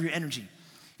limits of your energy.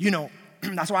 You know,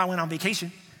 that's why I went on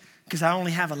vacation, because I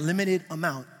only have a limited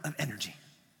amount of energy.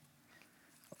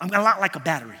 I'm a lot like a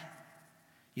battery.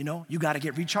 You know, you got to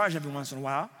get recharged every once in a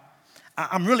while.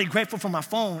 I'm really grateful for my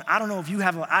phone. I don't know if you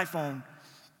have an iPhone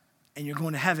and you're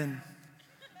going to heaven,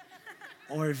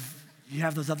 or if you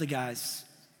have those other guys.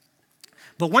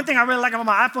 But one thing I really like about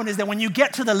my iPhone is that when you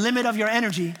get to the limit of your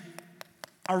energy,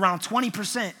 around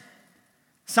 20%,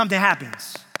 something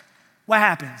happens. What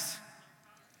happens?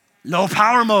 Low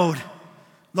power mode.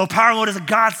 Low power mode is a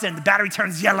godsend. The battery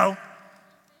turns yellow,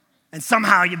 and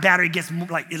somehow your battery gets,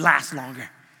 like, it lasts longer.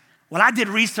 Well, I did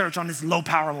research on this low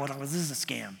power mode. I was, this is a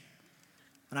scam. I'm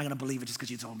not gonna believe it just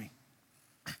because you told me.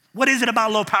 What is it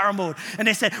about low power mode? And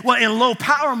they said, well, in low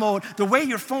power mode, the way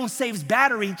your phone saves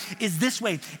battery is this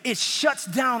way. It shuts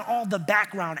down all the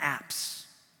background apps.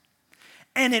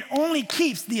 And it only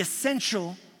keeps the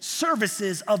essential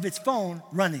services of its phone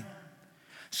running.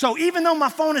 So even though my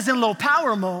phone is in low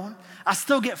power mode, I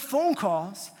still get phone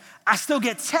calls, I still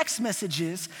get text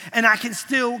messages, and I can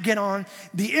still get on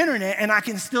the internet, and I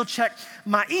can still check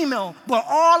my email. But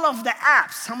all of the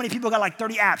apps, how many people got like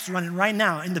 30 apps running right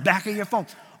now in the back of your phone?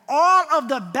 All of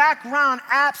the background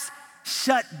apps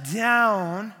shut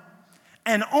down,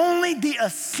 and only the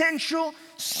essential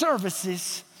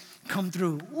services come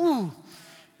through. Ooh,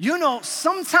 you know,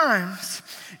 sometimes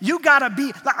you gotta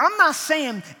be, like, I'm not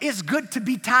saying it's good to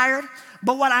be tired,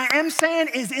 but what I am saying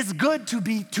is it's good to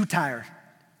be too tired.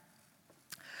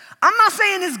 I'm not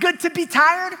saying it's good to be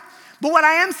tired, but what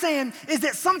I am saying is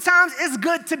that sometimes it's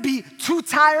good to be too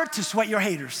tired to sweat your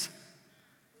haters.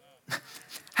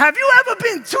 Have you ever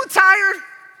been too tired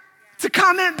to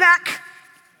comment back.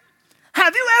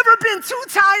 Have you ever been too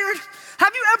tired?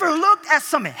 Have you ever looked at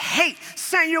some hate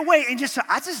sent your way and just said,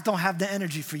 I just don't have the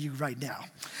energy for you right now.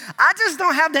 I just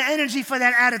don't have the energy for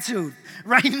that attitude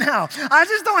right now. I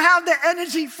just don't have the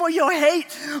energy for your hate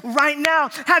right now.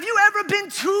 Have you ever been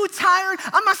too tired?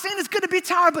 I'm not saying it's good to be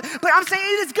tired, but I'm saying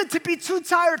it is good to be too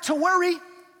tired to worry.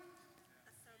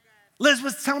 Liz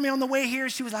was telling me on the way here,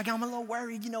 she was like, I'm a little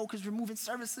worried, because we're moving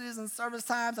services and service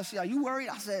times. I said, are you worried?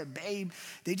 I said, babe,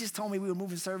 they just told me we were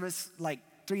moving service like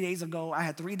 3 days ago. I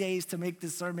had 3 days to make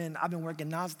this sermon. I've been working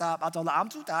nonstop. I told her, I'm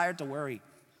too tired to worry.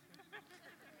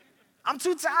 I'm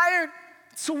too tired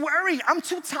to worry. I'm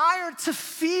too tired to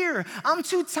fear. I'm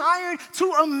too tired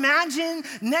to imagine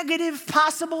negative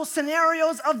possible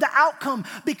scenarios of the outcome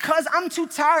because I'm too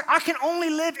tired. I can only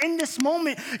live in this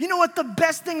moment. You know what the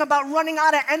best thing about running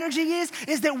out of energy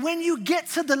is that when you get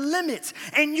to the limit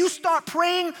and you start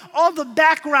praying, all the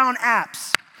background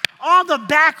apps, all the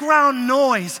background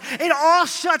noise, it all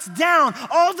shuts down.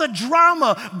 All the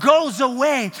drama goes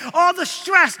away. All the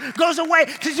stress goes away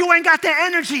because you ain't got the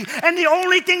energy. And the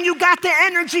only thing you got the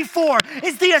energy for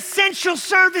is the essential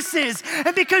services.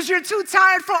 And because you're too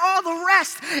tired for all the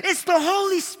rest, it's the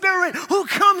Holy Spirit who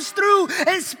comes through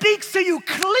and speaks to you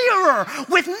clearer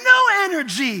with no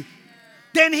energy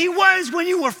than he was when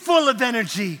you were full of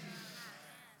energy.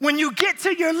 When you get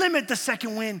to your limit, the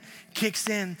second wind kicks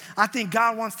in. I think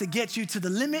God wants to get you to the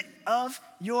limit of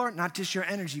your, not just your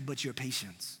energy, but your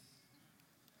patience.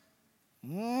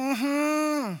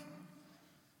 Don't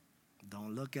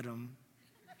look at him.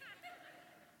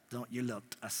 You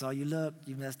looked. I saw you look.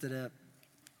 You messed it up.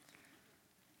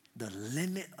 The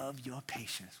limit of your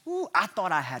patience. Ooh, I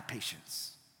thought I had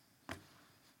patience.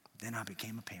 Then I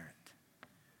became a parent.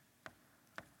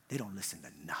 They don't listen to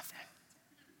nothing.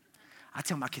 I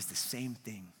tell my kids the same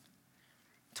thing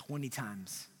 20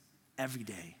 times every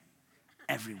day,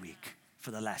 every week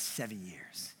for the last 7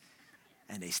 years,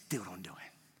 and they still don't do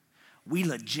it. We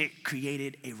legit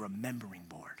created a remembering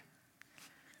board.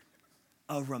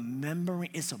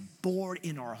 It's a board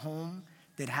in our home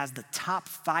that has the top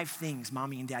 5 things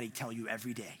mommy and daddy tell you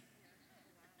every day.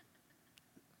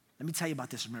 Let me tell you about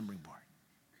this remembering board.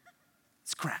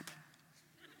 It's crap.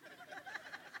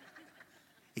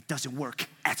 It doesn't work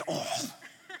at all.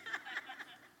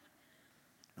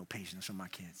 No patience for my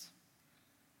kids.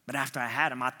 But after I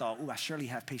had them, I thought, I surely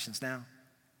have patience now.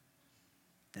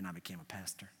 Then I became a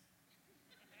pastor.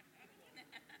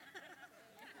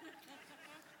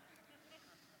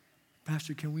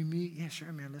 Pastor, can we meet? Yeah,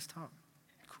 sure, man, let's talk.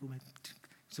 Cool, man.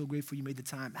 So grateful you made the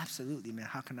time. Absolutely, man.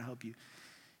 How can I help you?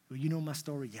 Well, you know my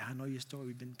story. Yeah, I know your story.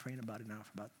 We've been praying about it now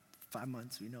for about 5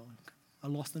 months. I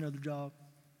lost another job.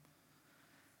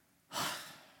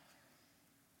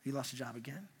 You lost your job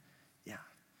again? Yeah.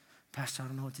 Pastor, I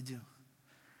don't know what to do.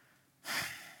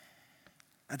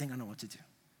 I think I know what to do.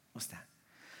 What's that?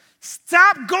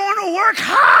 Stop going to work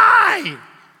high.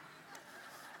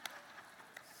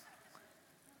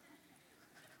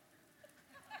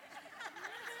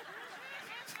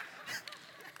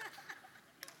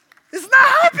 It's not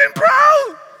helping,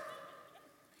 bro.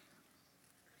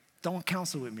 Don't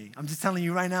counsel with me. I'm just telling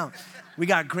you right now. We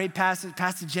got great Pastor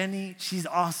Jenny. She's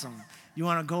awesome. You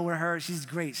want to go with her? She's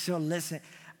great. She'll listen.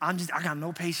 I got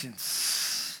no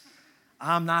patience.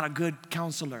 I'm not a good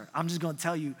counselor. I'm just going to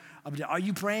tell you, are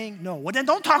you praying? No. Well, then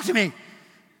don't talk to me.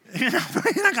 You're not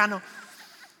praying. I got no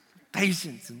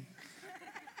patience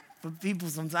for people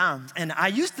sometimes. And I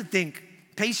used to think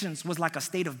patience was like a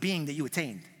state of being that you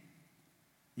attained.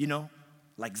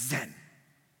 Like Zen.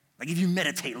 Like if you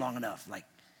meditate long enough, like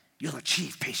you'll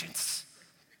achieve patience.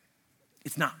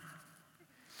 It's not.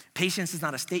 Patience is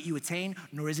not a state you attain,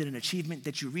 nor is it an achievement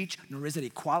that you reach, nor is it a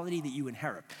quality that you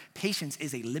inherit. Patience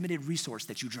is a limited resource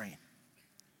that you drain.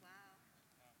 Wow.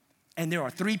 And there are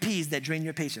 3 P's that drain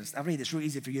your patience. I'll read this real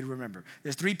easy for you to remember.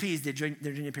 There's 3 P's that drain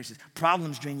your patience.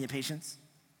 Problems drain your patience.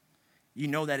 You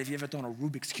know that if you ever thrown a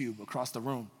Rubik's Cube across the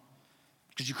room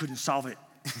because you couldn't solve it.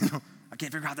 I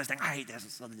can't figure out this thing. I hate this.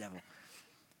 It's the devil.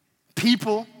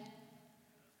 People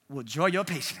will draw your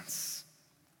patience.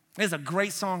 There's a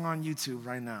great song on YouTube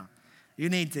right now. You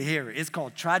need to hear it. It's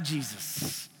called Try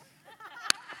Jesus.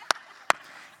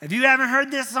 If you haven't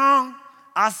heard this song,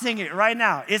 I'll sing it right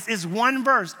now. It's one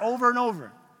verse over and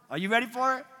over. Are you ready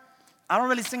for it? I don't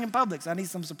really sing in public, so I need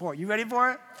some support. You ready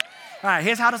for it? All right,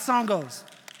 here's how the song goes.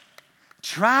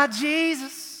 Try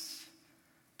Jesus,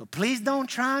 but please don't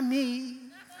try me.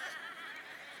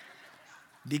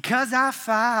 Because I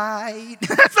fight.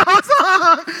 That's the whole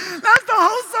song. That's the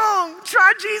whole song.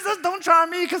 Try Jesus, don't try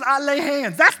me because I lay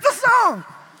hands. That's the song.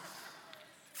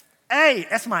 Hey,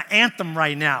 that's my anthem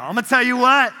right now. I'm going to tell you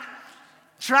what.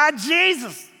 Try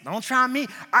Jesus. Don't try me.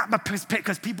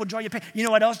 Because people draw your patience. You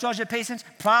know what else draws your patience?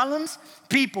 Problems,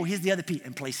 people. Here's the other P,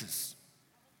 and places.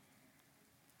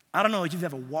 I don't know if you've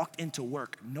ever walked into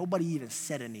work. Nobody even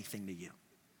said anything to you.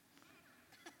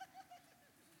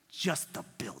 Just the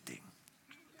building.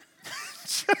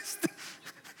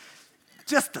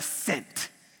 just the scent.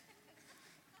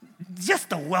 Just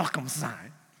the welcome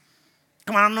sign.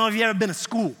 Come on, I don't know if you've ever been to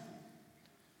school.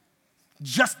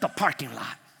 Just the parking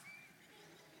lot.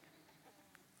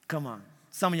 Come on.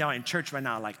 Some of y'all in church right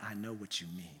now are like, I know what you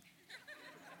mean.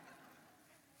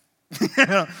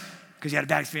 Because you had a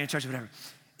bad experience in church or whatever.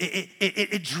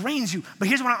 It drains you. But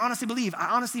here's what I honestly believe.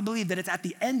 I honestly believe that it's at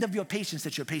the end of your patience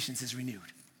that your patience is renewed.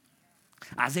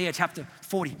 Isaiah chapter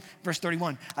 40, verse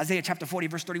 31. Isaiah chapter 40,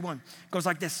 verse 31 goes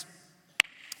like this.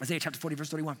 Isaiah chapter 40, verse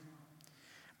 31.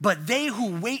 But they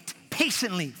who wait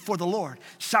patiently for the Lord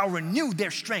shall renew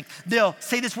their strength. They'll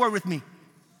say this word with me.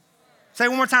 Say it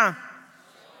one more time.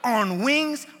 On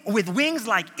wings, with wings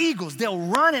like eagles. They'll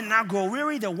run and not grow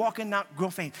weary. They'll walk and not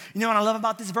grow faint. You know what I love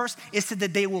about this verse? It said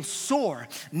that they will soar,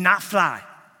 not fly.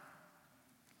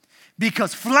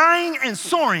 Because flying and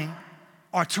soaring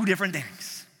are two different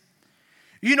things.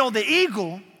 You know, the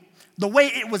eagle, the way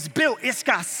it was built, it's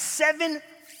got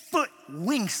 7-foot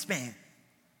wingspan.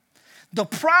 The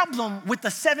problem with the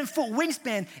 7-foot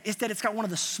wingspan is that it's got one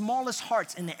of the smallest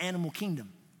hearts in the animal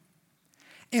kingdom.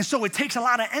 And so it takes a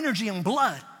lot of energy and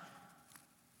blood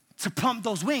to pump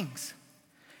those wings.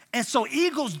 And so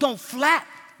eagles don't flap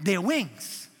their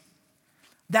wings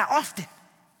that often.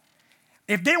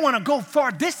 If they want to go far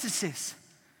distances,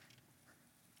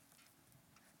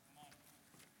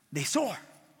 they soar.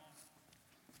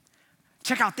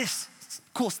 Check out this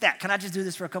cool stat. Can I just do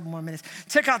this for a couple more minutes?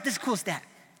 Check out this cool stat.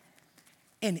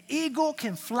 An eagle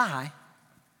can fly.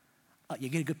 Oh, you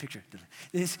get a good picture.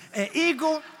 An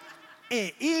eagle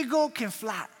can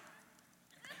fly.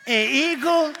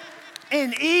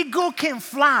 An eagle can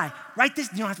fly. Write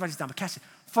this, you don't have to write this down, but catch it.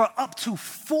 For up to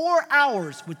 4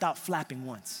 hours without flapping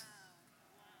once.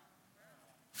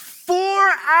 4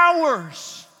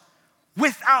 hours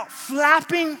without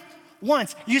flapping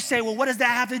once. You say, well, what does that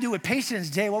have to do with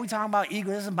patience, Jay? What are we talking about?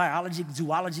 Eagle, this is biology,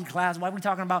 zoology class. Why are we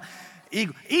talking about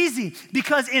eagle? Easy,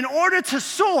 because in order to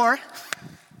soar,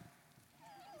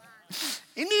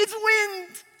 it needs wind.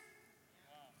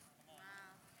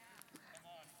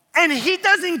 And he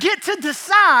doesn't get to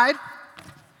decide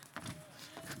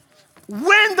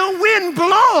when the wind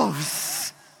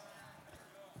blows.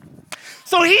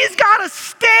 So he's got to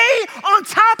stay on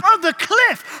top of the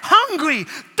cliff, hungry,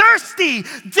 thirsty,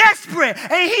 desperate,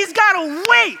 and he's got to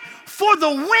wait for the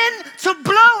wind to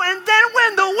blow, and then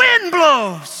when the wind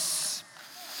blows,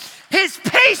 his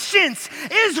patience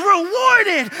is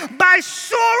rewarded by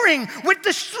soaring with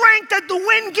the strength that the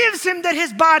wind gives him that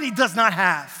his body does not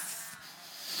have.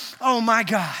 Oh my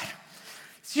God.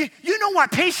 You know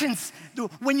what patience,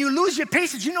 when you lose your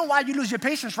patience, you know why you lose your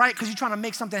patience, right? Because you're trying to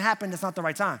make something happen that's not the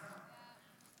right time.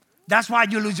 That's why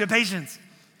you lose your patience.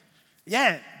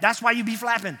 Yeah, that's why you be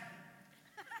flapping.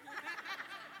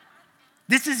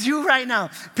 This is you right now.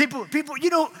 People,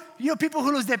 you know, people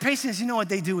who lose their patience, you know what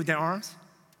they do with their arms?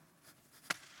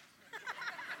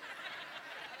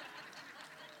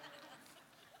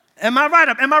 Am I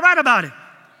right about it?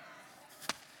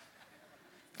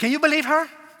 Can you believe her?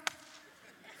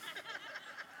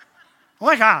 Oh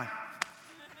my God.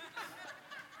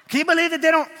 Can you believe that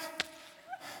they don't?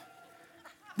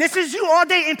 This is you all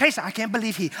day impatient. I can't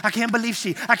believe he. I can't believe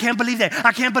she. I can't believe that.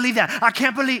 I can't believe that. I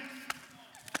can't believe.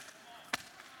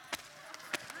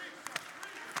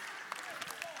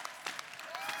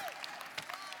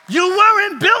 You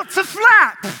weren't built to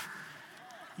flap.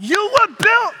 You were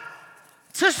built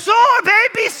to soar,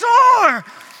 baby, soar.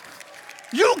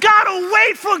 You gotta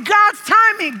wait for God's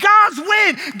timing, God's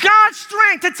wind, God's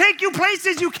strength to take you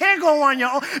places you can't go on your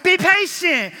own. Be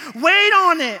patient, wait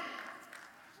on it.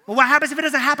 Well, what happens if it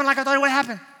doesn't happen like I thought it would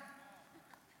happen?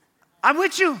 I'm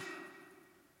with you.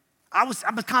 I was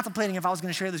contemplating if I was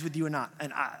gonna share this with you or not.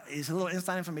 And it's a little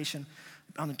inside information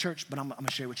on the church, but I'm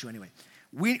gonna share it with you anyway.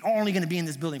 We are only gonna be in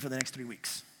this building for the next 3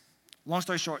 weeks. Long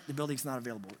story short, the building's not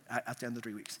available at the end of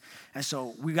 3 weeks. And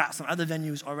so we got some other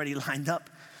venues already lined up.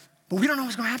 But we don't know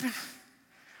what's going to happen.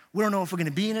 We don't know if we're going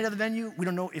to be in another venue. We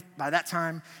don't know if by that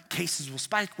time cases will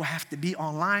spike. We'll have to be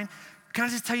online. Can I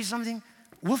just tell you something?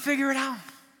 We'll figure it out.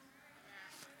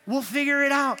 We'll figure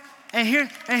it out. And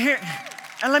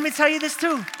let me tell you this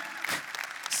too.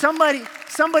 Somebody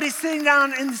sitting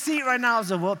down in the seat right now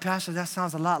is like, well, Pastor, that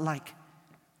sounds a lot like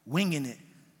winging it.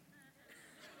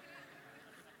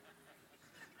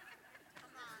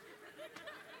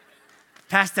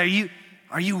 Pastor,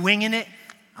 are you winging it?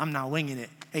 I'm not winging it.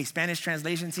 Hey, Spanish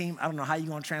translation team, I don't know how you're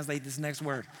going to translate this next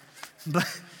word. But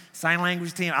sign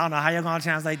language team, I don't know how you're going to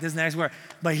translate this next word.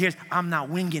 But I'm not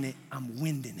winging it, I'm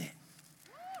winding it.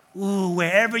 Ooh,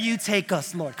 wherever you take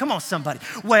us, Lord. Come on, somebody.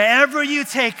 Wherever you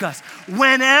take us,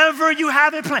 whenever you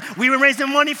have it planned. We were raising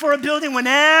money for a building.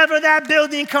 Whenever that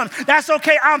building comes, that's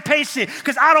okay. I'm patient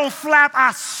because I don't flap,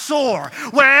 I soar.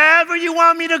 Wherever you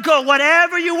want me to go,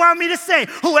 whatever you want me to say,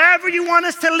 whoever you want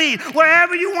us to lead,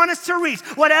 wherever you want us to reach,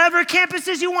 whatever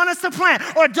campuses you want us to plant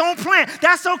or don't plant,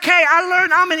 that's okay. I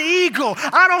learned I'm an eagle.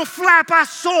 I don't flap, I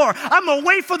soar. I'm going to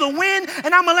wait for the wind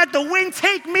and I'm going to let the wind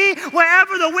take me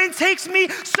wherever the wind takes me.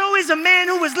 So is a man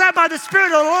who is led by the Spirit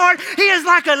of the Lord. He is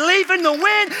like a leaf in the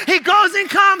wind. He goes and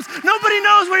comes. Nobody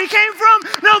knows where he came from.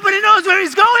 Nobody knows where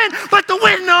he's going, but the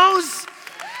wind knows.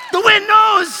 The wind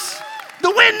knows. The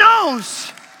wind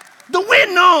knows. The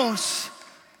wind knows.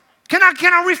 Can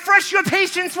I refresh your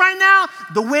patience right now?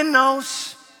 The wind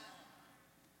knows.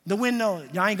 The wind knows.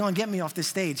 Y'all ain't going to get me off this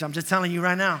stage. I'm just telling you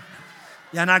right now.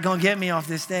 Y'all not going to get me off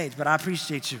this stage, but I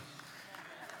appreciate you.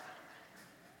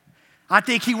 I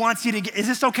think he wants you to get, is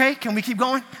this okay? Can we keep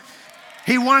going?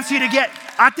 He wants you to get,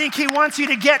 I think he wants you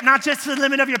to get not just to the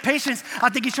limit of your patience, I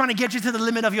think he's trying to get you to the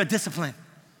limit of your discipline.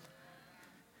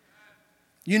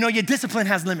 You know your discipline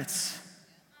has limits.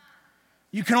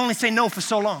 You can only say no for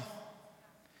so long.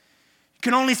 You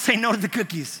can only say no to the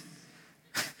cookies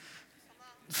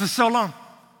for so long.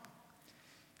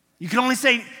 You can only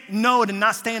say no to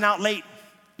not staying out late,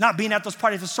 not being at those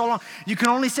parties for so long. You can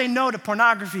only say no to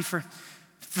pornography for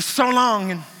so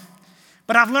long.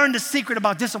 But I've learned the secret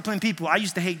about disciplined people. I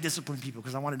used to hate disciplined people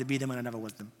because I wanted to be them and I never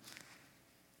was them.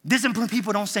 Disciplined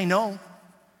people don't say no.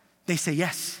 They say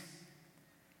yes.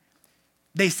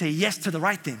 They say yes to the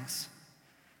right things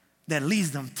that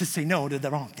leads them to say no to the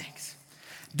wrong things.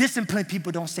 Disciplined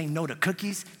people don't say no to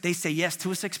cookies. They say yes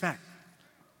to a six-pack.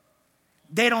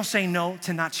 They don't say no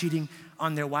to not cheating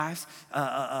on their wives,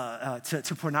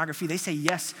 to pornography. They say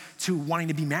yes to wanting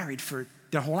to be married for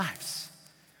their whole lives.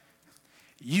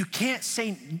 You can't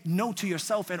say no to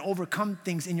yourself and overcome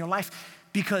things in your life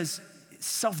because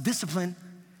self-discipline,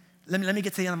 let me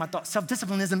get to the end of my thought.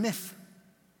 Self-discipline is a myth.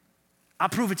 I'll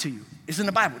prove it to you. It's in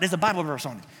the Bible. There's a Bible verse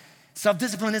on it.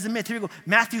 Self-discipline is a myth. Here we go.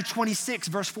 Matthew 26,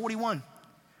 verse 41.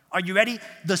 Are you ready?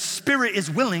 The spirit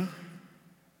is willing,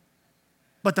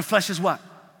 but the flesh is what?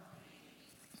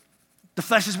 The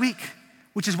flesh is weak,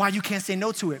 which is why you can't say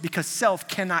no to it, because self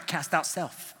cannot cast out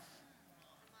self.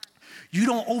 You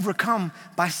don't overcome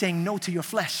by saying no to your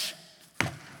flesh.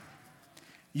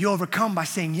 You overcome by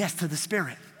saying yes to the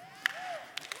Spirit.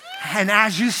 And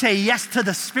as you say yes to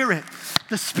the Spirit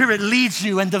leads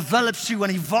you and develops you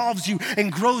and evolves you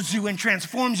and grows you and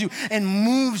transforms you and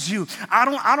moves you. I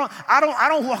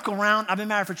don't walk around. I've been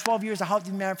married for 12 years. I hope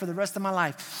to be married for the rest of my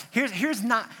life.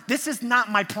 This is not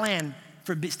my plan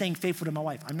for staying faithful to my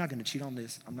wife. I'm not going to cheat on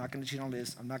this. I'm not going to cheat on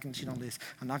this. I'm not going to cheat on this.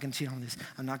 I'm not going to cheat on this.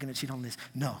 I'm not going to cheat on this.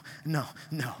 No.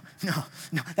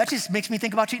 That just makes me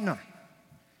think about cheating on her.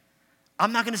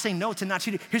 I'm not going to say no to not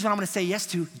cheating. Here's what I'm going to say yes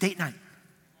to: date night.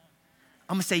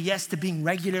 I'm going to say yes to being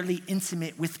regularly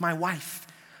intimate with my wife.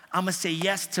 I'm going to say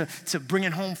yes to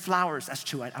bringing home flowers. That's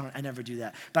true. I never do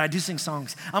that. But I do sing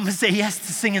songs. I'm going to say yes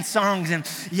to singing songs and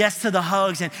yes to the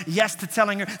hugs and yes to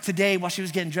telling her. Today, while she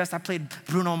was getting dressed, I played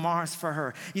Bruno Mars for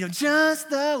her. You know, just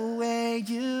the way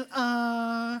you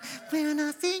are when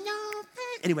I see your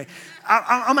face. Anyway,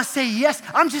 I'm going to say yes.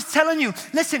 I'm just telling you,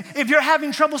 listen, if you're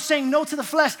having trouble saying no to the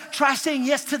flesh, try saying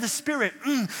yes to the Spirit.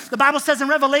 The Bible says in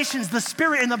Revelations, the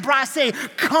Spirit and the bride say,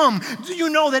 come. Do you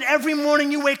know that every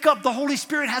morning you wake up, the Holy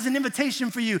Spirit has an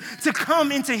invitation for you to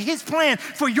come into His plan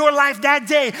for your life that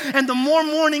day? And the more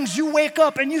mornings you wake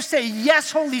up and you say,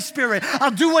 yes, Holy Spirit, I'll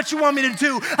do what you want me to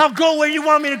do. I'll go where you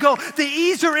want me to go. The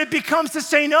easier it becomes to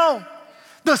say no.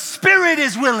 The Spirit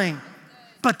is willing,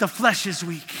 but the flesh is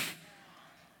weak.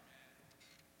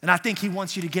 And I think He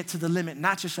wants you to get to the limit,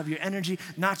 not just of your energy,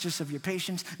 not just of your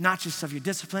patience, not just of your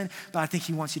discipline, but I think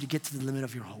He wants you to get to the limit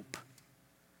of your hope.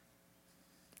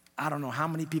 I don't know how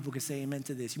many people can say amen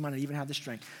to this. You might not even have the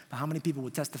strength, but how many people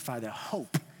would testify that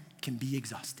hope can be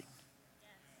exhausting?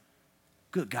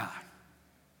 Good God.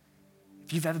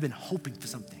 If you've ever been hoping for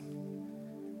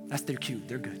something, that's their cue.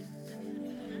 They're good.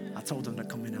 I told them to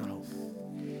come in and hope.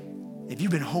 If you've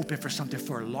been hoping for something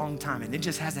for a long time and it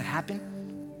just hasn't happened,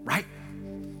 right?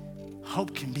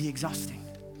 Hope can be exhausting.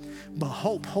 But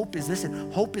hope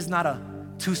is not a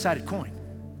two-sided coin.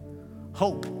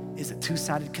 Hope is a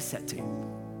two-sided cassette tape.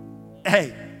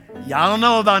 Hey, y'all don't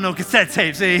know about no cassette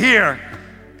tapes here.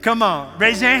 Come on,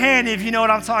 raise your hand if you know what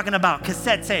I'm talking about,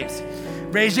 cassette tapes.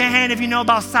 Raise your hand if you know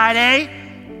about side A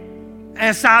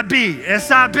and side B. And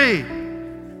side B.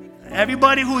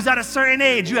 Everybody who's at a certain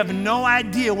age, you have no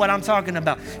idea what I'm talking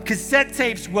about. Cassette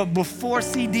tapes were before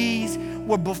CDs,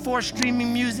 were before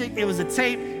streaming music. It was a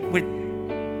tape with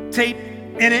tape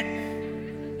in it.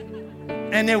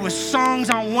 And there was songs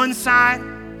on one side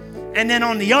and then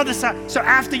on the other side. So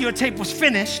after your tape was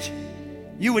finished,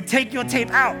 you would take your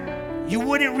tape out. You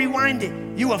wouldn't rewind it.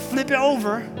 You would flip it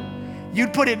over.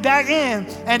 You'd put it back in,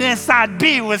 and then side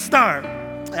B would start.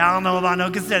 I don't know about no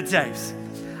cassette tapes.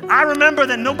 I remember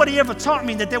that nobody ever taught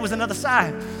me that there was another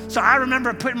side. So I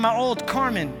remember putting my old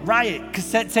Carmen Riot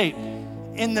cassette tape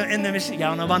in the machine. Y'all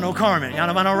don't know about no Carmen. Y'all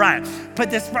know about no Riot. Put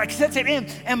this cassette tape in,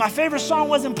 and my favorite song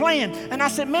wasn't playing. And I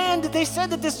said, man, they said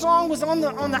that this song was on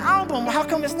the album. How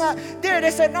come it's not there?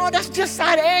 They said, no, that's just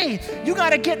side A. You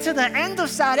got to get to the end of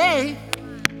side A.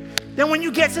 Then when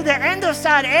you get to the end of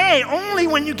side A, only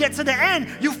when you get to the end,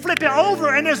 you flip it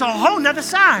over and there's a whole nother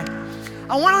side.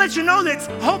 I want to let you know that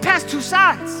hope has two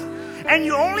sides. And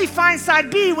you only find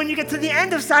side B when you get to the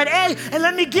end of side A. And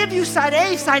let me give you side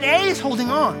A. Side A is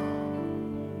holding on.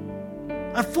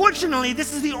 Unfortunately,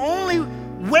 this is the only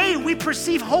way we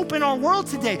perceive hope in our world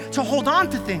today, to hold on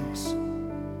to things.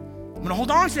 I'm going to hold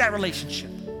on to that relationship.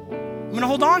 I'm going to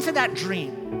hold on to that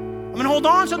dream. I'm going to hold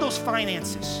on to those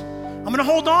finances. I'm going to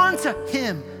hold on to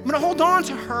him. I'm going to hold on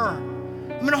to her.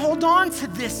 I'm going to hold on to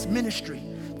this ministry.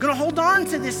 I'm going to hold on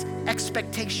to this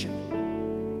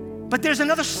expectation. But there's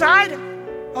another side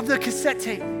of the cassette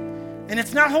tape, and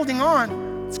it's not holding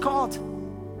on. It's called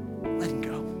letting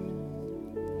go.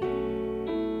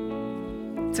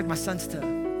 I took my sons to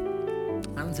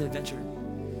Islands of Adventure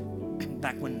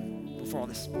before all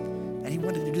this, and he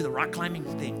wanted to do the rock climbing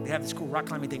thing. They have this cool rock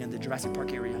climbing thing in the Jurassic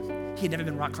Park area. He had never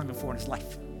been rock climbing before in his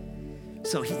life.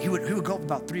 So he would go up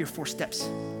about 3 or 4 steps.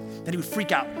 Then he would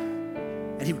freak out,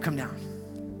 and he would come down.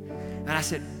 And I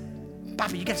said,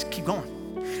 Papa, you guys keep going.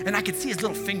 And I could see his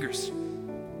little fingers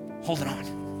holding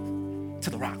on to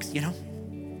the rocks, you know?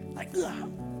 Like,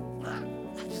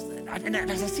 and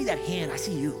as I see that hand, I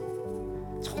see you.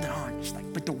 It's holding on, just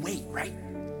like, but the weight, right?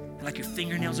 And like your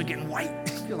fingernails are getting white.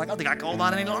 You're like, I don't think I can hold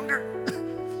on any longer.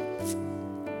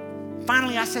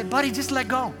 Finally, I said, buddy, just let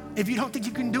go. If you don't think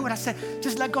you can do it, I said,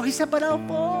 just let go. He said, but I'll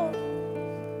fall.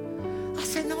 I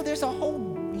said, no, there's a whole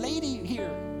lady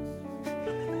here.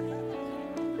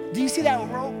 Do you see that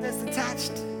rope that's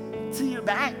attached to your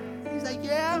back? He's like,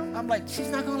 yeah. I'm like, she's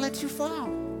not gonna let you fall.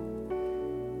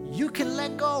 You can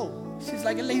let go. He's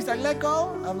like, let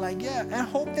go. I'm like, yeah, and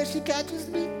hope that she catches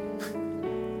me.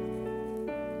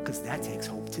 Because that takes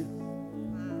hope too.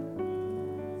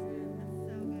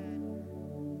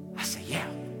 I said, yeah.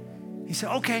 He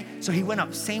said, okay. So he went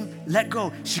up, same, let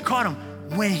go. She caught him.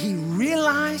 When he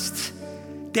realized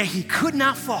that he could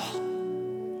not fall,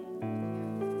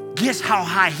 guess how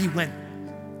high he went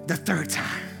the third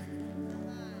time?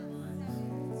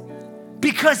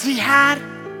 Because he had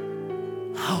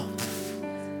hope.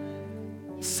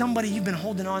 Somebody, you've been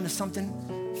holding on to something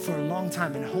for a long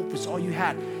time, and hope was all you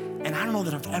had. And I don't know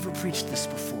that I've ever preached this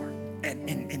before.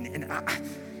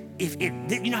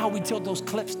 You know how we tilt those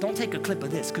clips? Don't take a clip of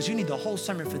this, because you need the whole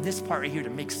sermon for this part right here to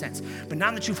make sense. But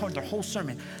now that you've heard the whole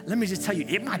sermon, let me just tell you,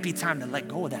 it might be time to let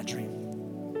go of that dream.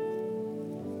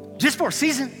 Just for a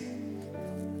season.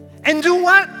 And do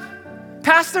what,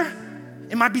 Pastor?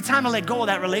 It might be time to let go of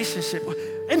that relationship.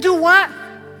 And do what,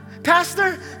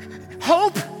 Pastor?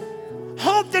 Hope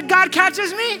that God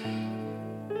catches me?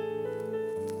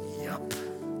 Yep.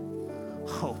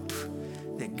 Hope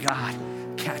that God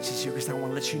catches you, because I want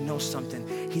to let you know something.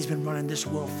 He's been running this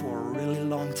world for a really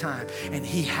long time, and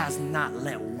he has not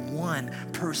let one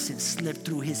person slip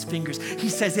through his fingers. He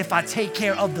says, if I take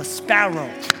care of the sparrow,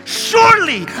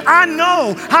 surely I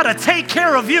know how to take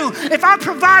care of you. If I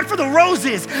provide for the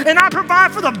roses and I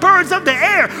provide for the birds of the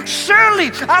air,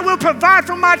 surely I will provide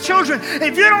for my children.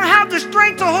 If you don't have the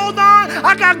strength to hold on,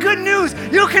 I got good news.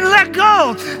 You can let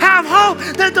go. Have hope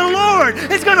that the Lord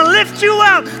is going to lift you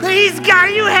up, that he's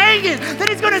got you hanging, that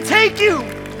he's going to take you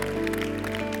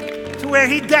to where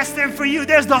he destined for you.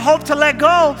 There's the hope to let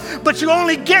go, but you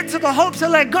only get to the hope to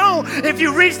let go if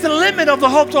you reach the limit of the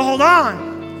hope to hold on.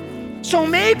 So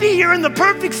maybe you're in the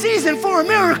perfect season for a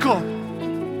miracle,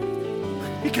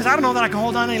 because I don't know that I can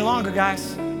hold on any longer,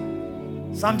 guys.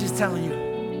 So I'm just telling you,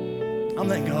 I'm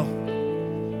letting go.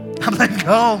 I'm letting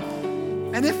go.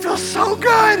 And it feels so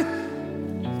good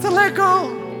to let go.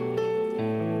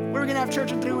 We're going to have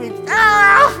church in 3 weeks.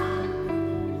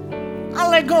 I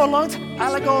let go a long time. I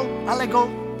let go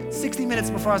 60 minutes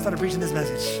before I started preaching this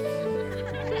message.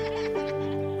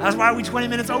 That's why we're 20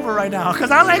 minutes over right now,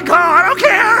 because I let go. I don't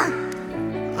care.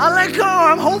 I let go.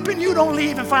 I'm hoping you don't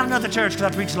leave and find another church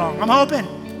because I preach long. I'm hoping.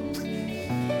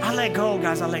 I I let go,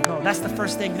 guys, I let go. That's the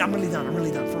first thing. I'm really done,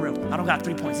 for real. I don't got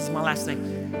 3 points. This is my last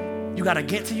thing. You gotta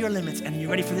get to your limits, and you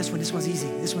ready for this one? This one's easy.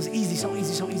 This one's easy, so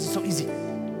easy, so easy, so easy.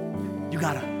 You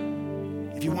gotta,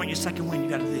 if you want your second win, you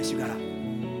gotta do this. You gotta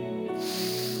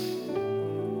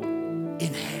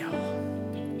inhale.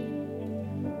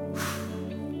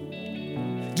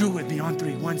 Do it with me on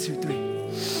 3. 1, 2, 3.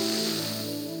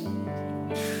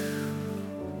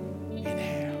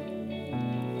 Inhale.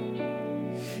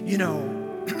 You know,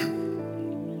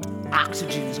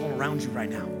 oxygen is all around you right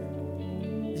now.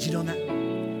 Did you know that?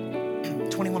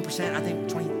 21%, I think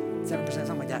 27%,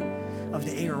 something like that, of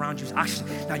the air around you is oxygen.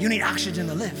 Now, you need oxygen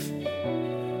to live.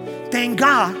 Thank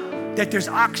God that there's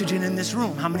oxygen in this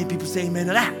room. How many people say amen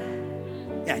to that?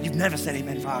 Yeah, you've never said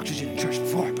amen for oxygen in church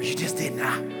before, but you just did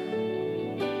now.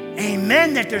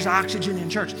 Amen that there's oxygen in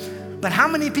church. But how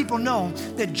many people know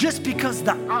that just because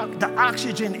the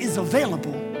oxygen is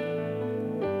available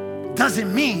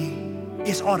doesn't mean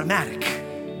it's automatic?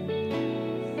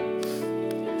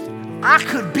 I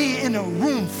could be in a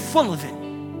room full of it,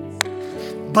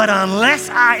 but unless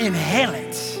I inhale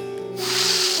it,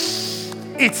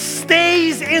 it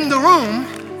stays in the room,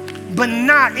 but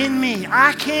not in me.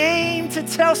 I came to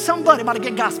tell somebody, about to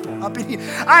get gospel up in here.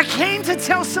 I came to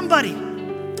tell somebody,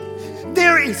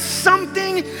 there is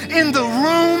something in the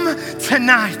room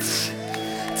tonight.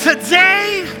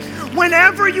 Today,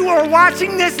 whenever you are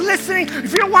watching this, listening,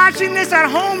 if you're watching this at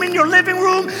home in your living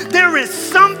room, there is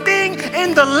something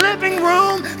in the living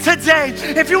room today.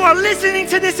 If you are listening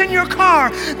to this in your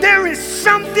car, there is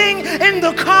something in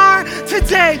the car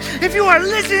today. If you are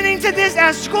listening to this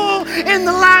at school, in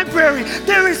the library,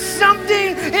 there is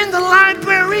something in the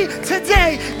library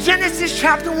today. Genesis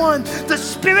chapter 1, the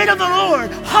Spirit of the Lord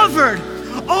hovered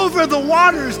over the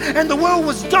waters, and the world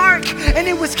was dark and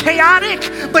it was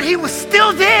chaotic, but he was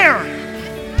still there.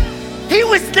 He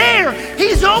was there.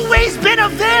 He's always been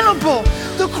available.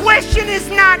 The question is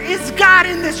not, is God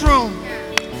in this room?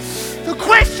 The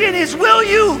question is, will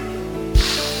you?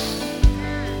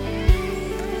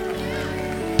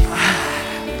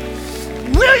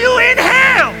 Will you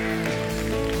inhale?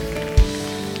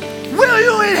 Will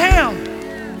you inhale?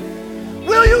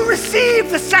 Will you receive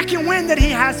the second wind that he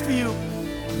has for you?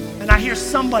 And I hear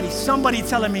somebody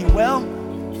telling me, well,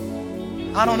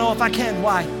 I don't know if I can.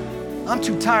 Why? I'm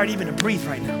too tired even to breathe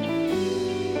right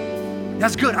now.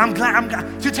 That's good. I'm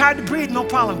glad. Too tired to breathe? No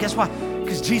problem. Guess why?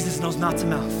 Because Jesus knows mouth to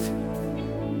mouth.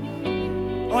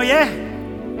 Oh, yeah?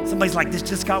 Somebody's like, this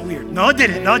just got weird. No, it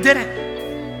didn't. No, it didn't.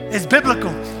 It's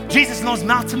biblical. Jesus knows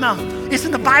mouth to mouth. It's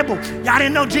in the Bible. Y'all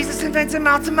didn't know Jesus invented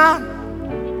mouth to mouth?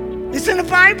 It's in the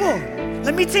Bible.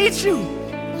 Let me teach you.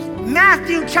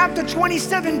 Matthew chapter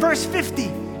 27, verse 50.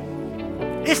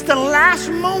 It's the last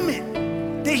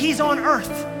moment that he's on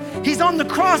earth. He's on the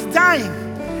cross dying.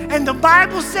 And the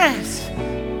Bible says,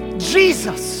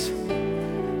 Jesus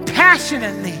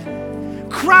passionately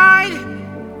cried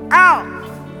out,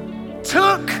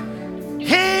 took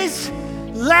his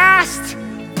last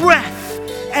breath,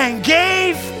 and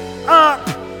gave up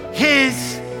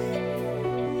his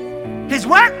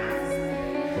what?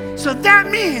 So that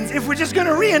means, if we're just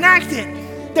gonna reenact it,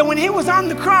 that when he was on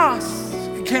the cross,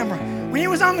 camera, when he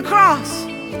was on the cross,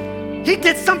 he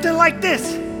did something like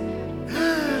this.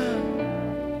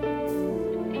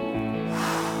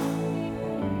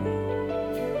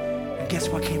 And guess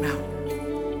what came out?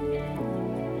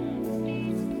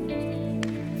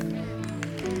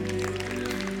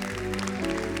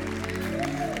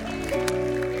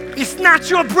 It's not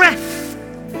your breath.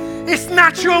 It's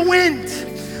not your wind.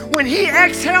 When he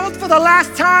exhaled for the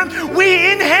last time, we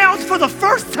inhaled for the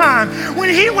first time. When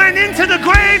he went into the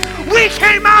grave, we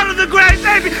came out of the grave,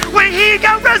 baby. When he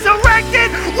got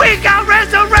resurrected, we got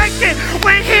resurrected.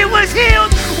 When he was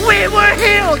healed, we were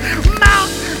healed. Mouth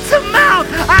to mouth,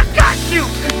 I got you.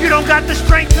 You don't got the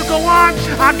strength to go on,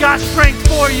 I got strength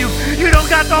for you. You don't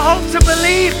got the hope to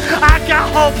believe, I got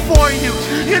hope for you.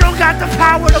 You don't got the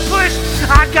power to push,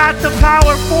 I got the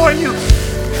power for you.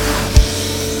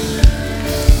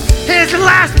 His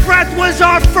last breath was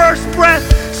our first breath,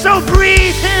 so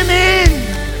breathe him in.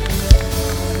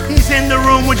 He's in the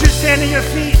room. Would you stand on your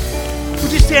feet?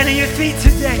 Would you stand on your feet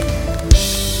today?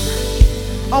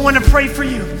 I want to pray for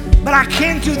you, but I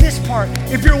can't do this part.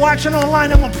 If you're watching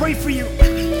online, I'm going to pray for you,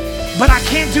 but I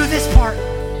can't do this part.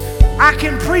 I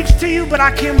can preach to you, but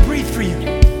I can't breathe for you.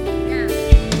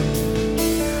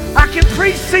 I can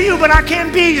preach to you, but I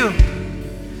can't be you.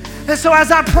 And so as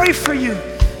I pray for you,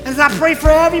 as I pray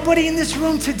for everybody in this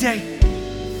room today,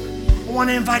 I want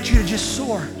to invite you to just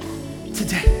soar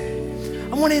today.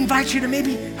 I want to invite you to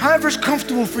maybe however's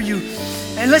comfortable for you.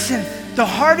 And listen,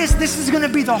 this is gonna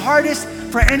be the hardest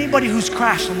for anybody who's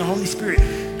crashed on the Holy Spirit,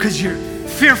 because you're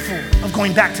fearful of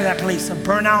going back to that place of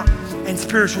burnout and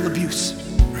spiritual abuse.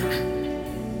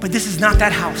 But this is not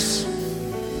that house,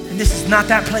 and this is not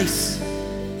that place,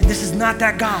 and this is not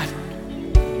that God.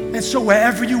 And so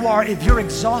wherever you are, if you're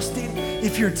exhausted,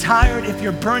 if you're tired, if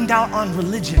you're burned out on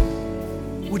religion,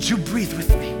 would you breathe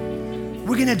with me?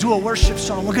 We're gonna do a worship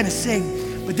song, we're gonna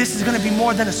sing, but this is gonna be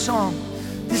more than a song.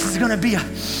 This is gonna be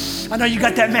I know you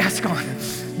got that mask on,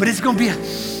 but it's gonna be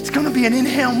an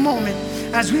inhale moment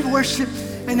as we worship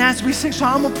and as we sing. So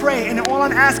I'm gonna pray, and all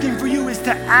I'm asking for you is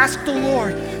to ask the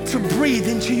Lord to breathe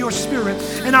into your spirit.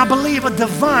 And I believe a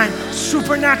divine,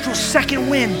 supernatural second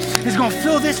wind is gonna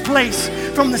fill this place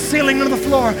from the ceiling to the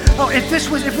floor. Oh, if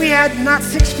we had not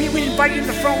 6 feet, we'd invite you to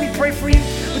the front, we'd pray for you,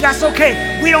 but that's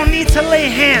okay. We don't need to lay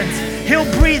hands. He'll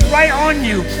breathe right on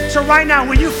you. So right now,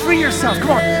 will you free yourself?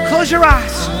 Come on, close your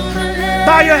eyes,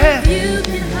 bow your head.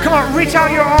 Come on, reach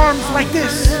out your arms like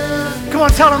this. Come on,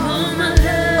 tell him,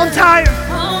 I'm tired.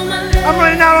 I'm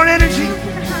running out on energy.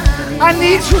 I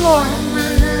need you, Lord.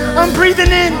 I'm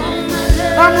breathing in.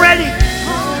 I'm ready.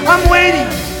 I'm waiting.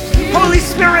 Holy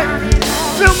Spirit,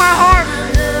 fill my heart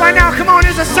right now. Come on,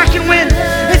 there's a second wind.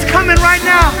 It's coming right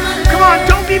now. Come on,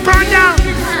 don't be burned out.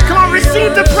 Come on,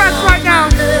 receive the breath right now.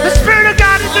 The Spirit of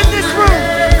God is in this room.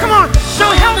 Come on,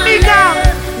 so help me, God.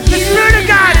 The Spirit of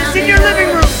God is in your living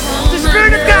room. The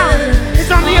Spirit of God is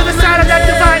on the other side of that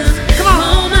device. Come on.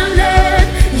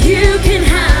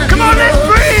 Come on, let's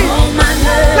breathe.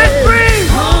 Let's breathe.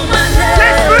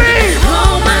 Let's breathe.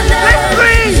 Let's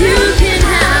breathe.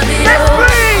 Let's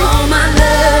breathe.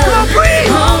 Come on,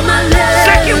 breathe.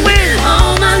 Second wind.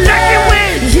 Second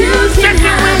wind. Second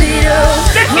wind.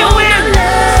 Second wind.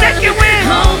 Second wind.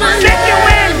 Second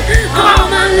wind. Come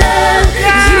on.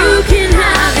 Yeah. You can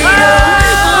have it all.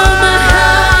 All my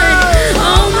heart,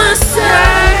 all my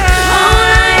soul, all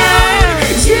I am.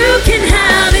 You can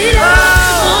have it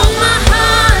all. All my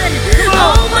heart,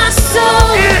 all my soul,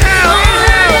 all I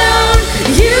am.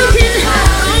 You can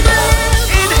have it all.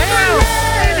 Inhale,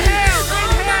 inhale,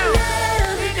 inhale,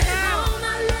 inhale. All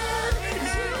my love, you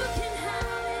can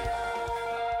have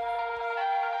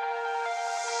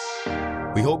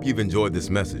it. We hope you've enjoyed this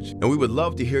message, and we would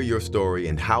love to hear your story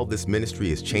and how this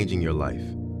ministry is changing your life.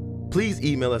 Please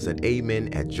email us at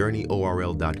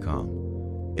amen@journeyorl.com.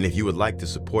 And if you would like to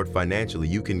support financially,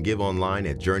 you can give online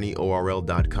at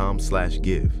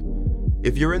journeyorl.com/give.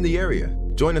 If you're in the area,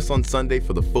 join us on Sunday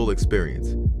for the full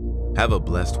experience. Have a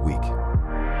blessed week.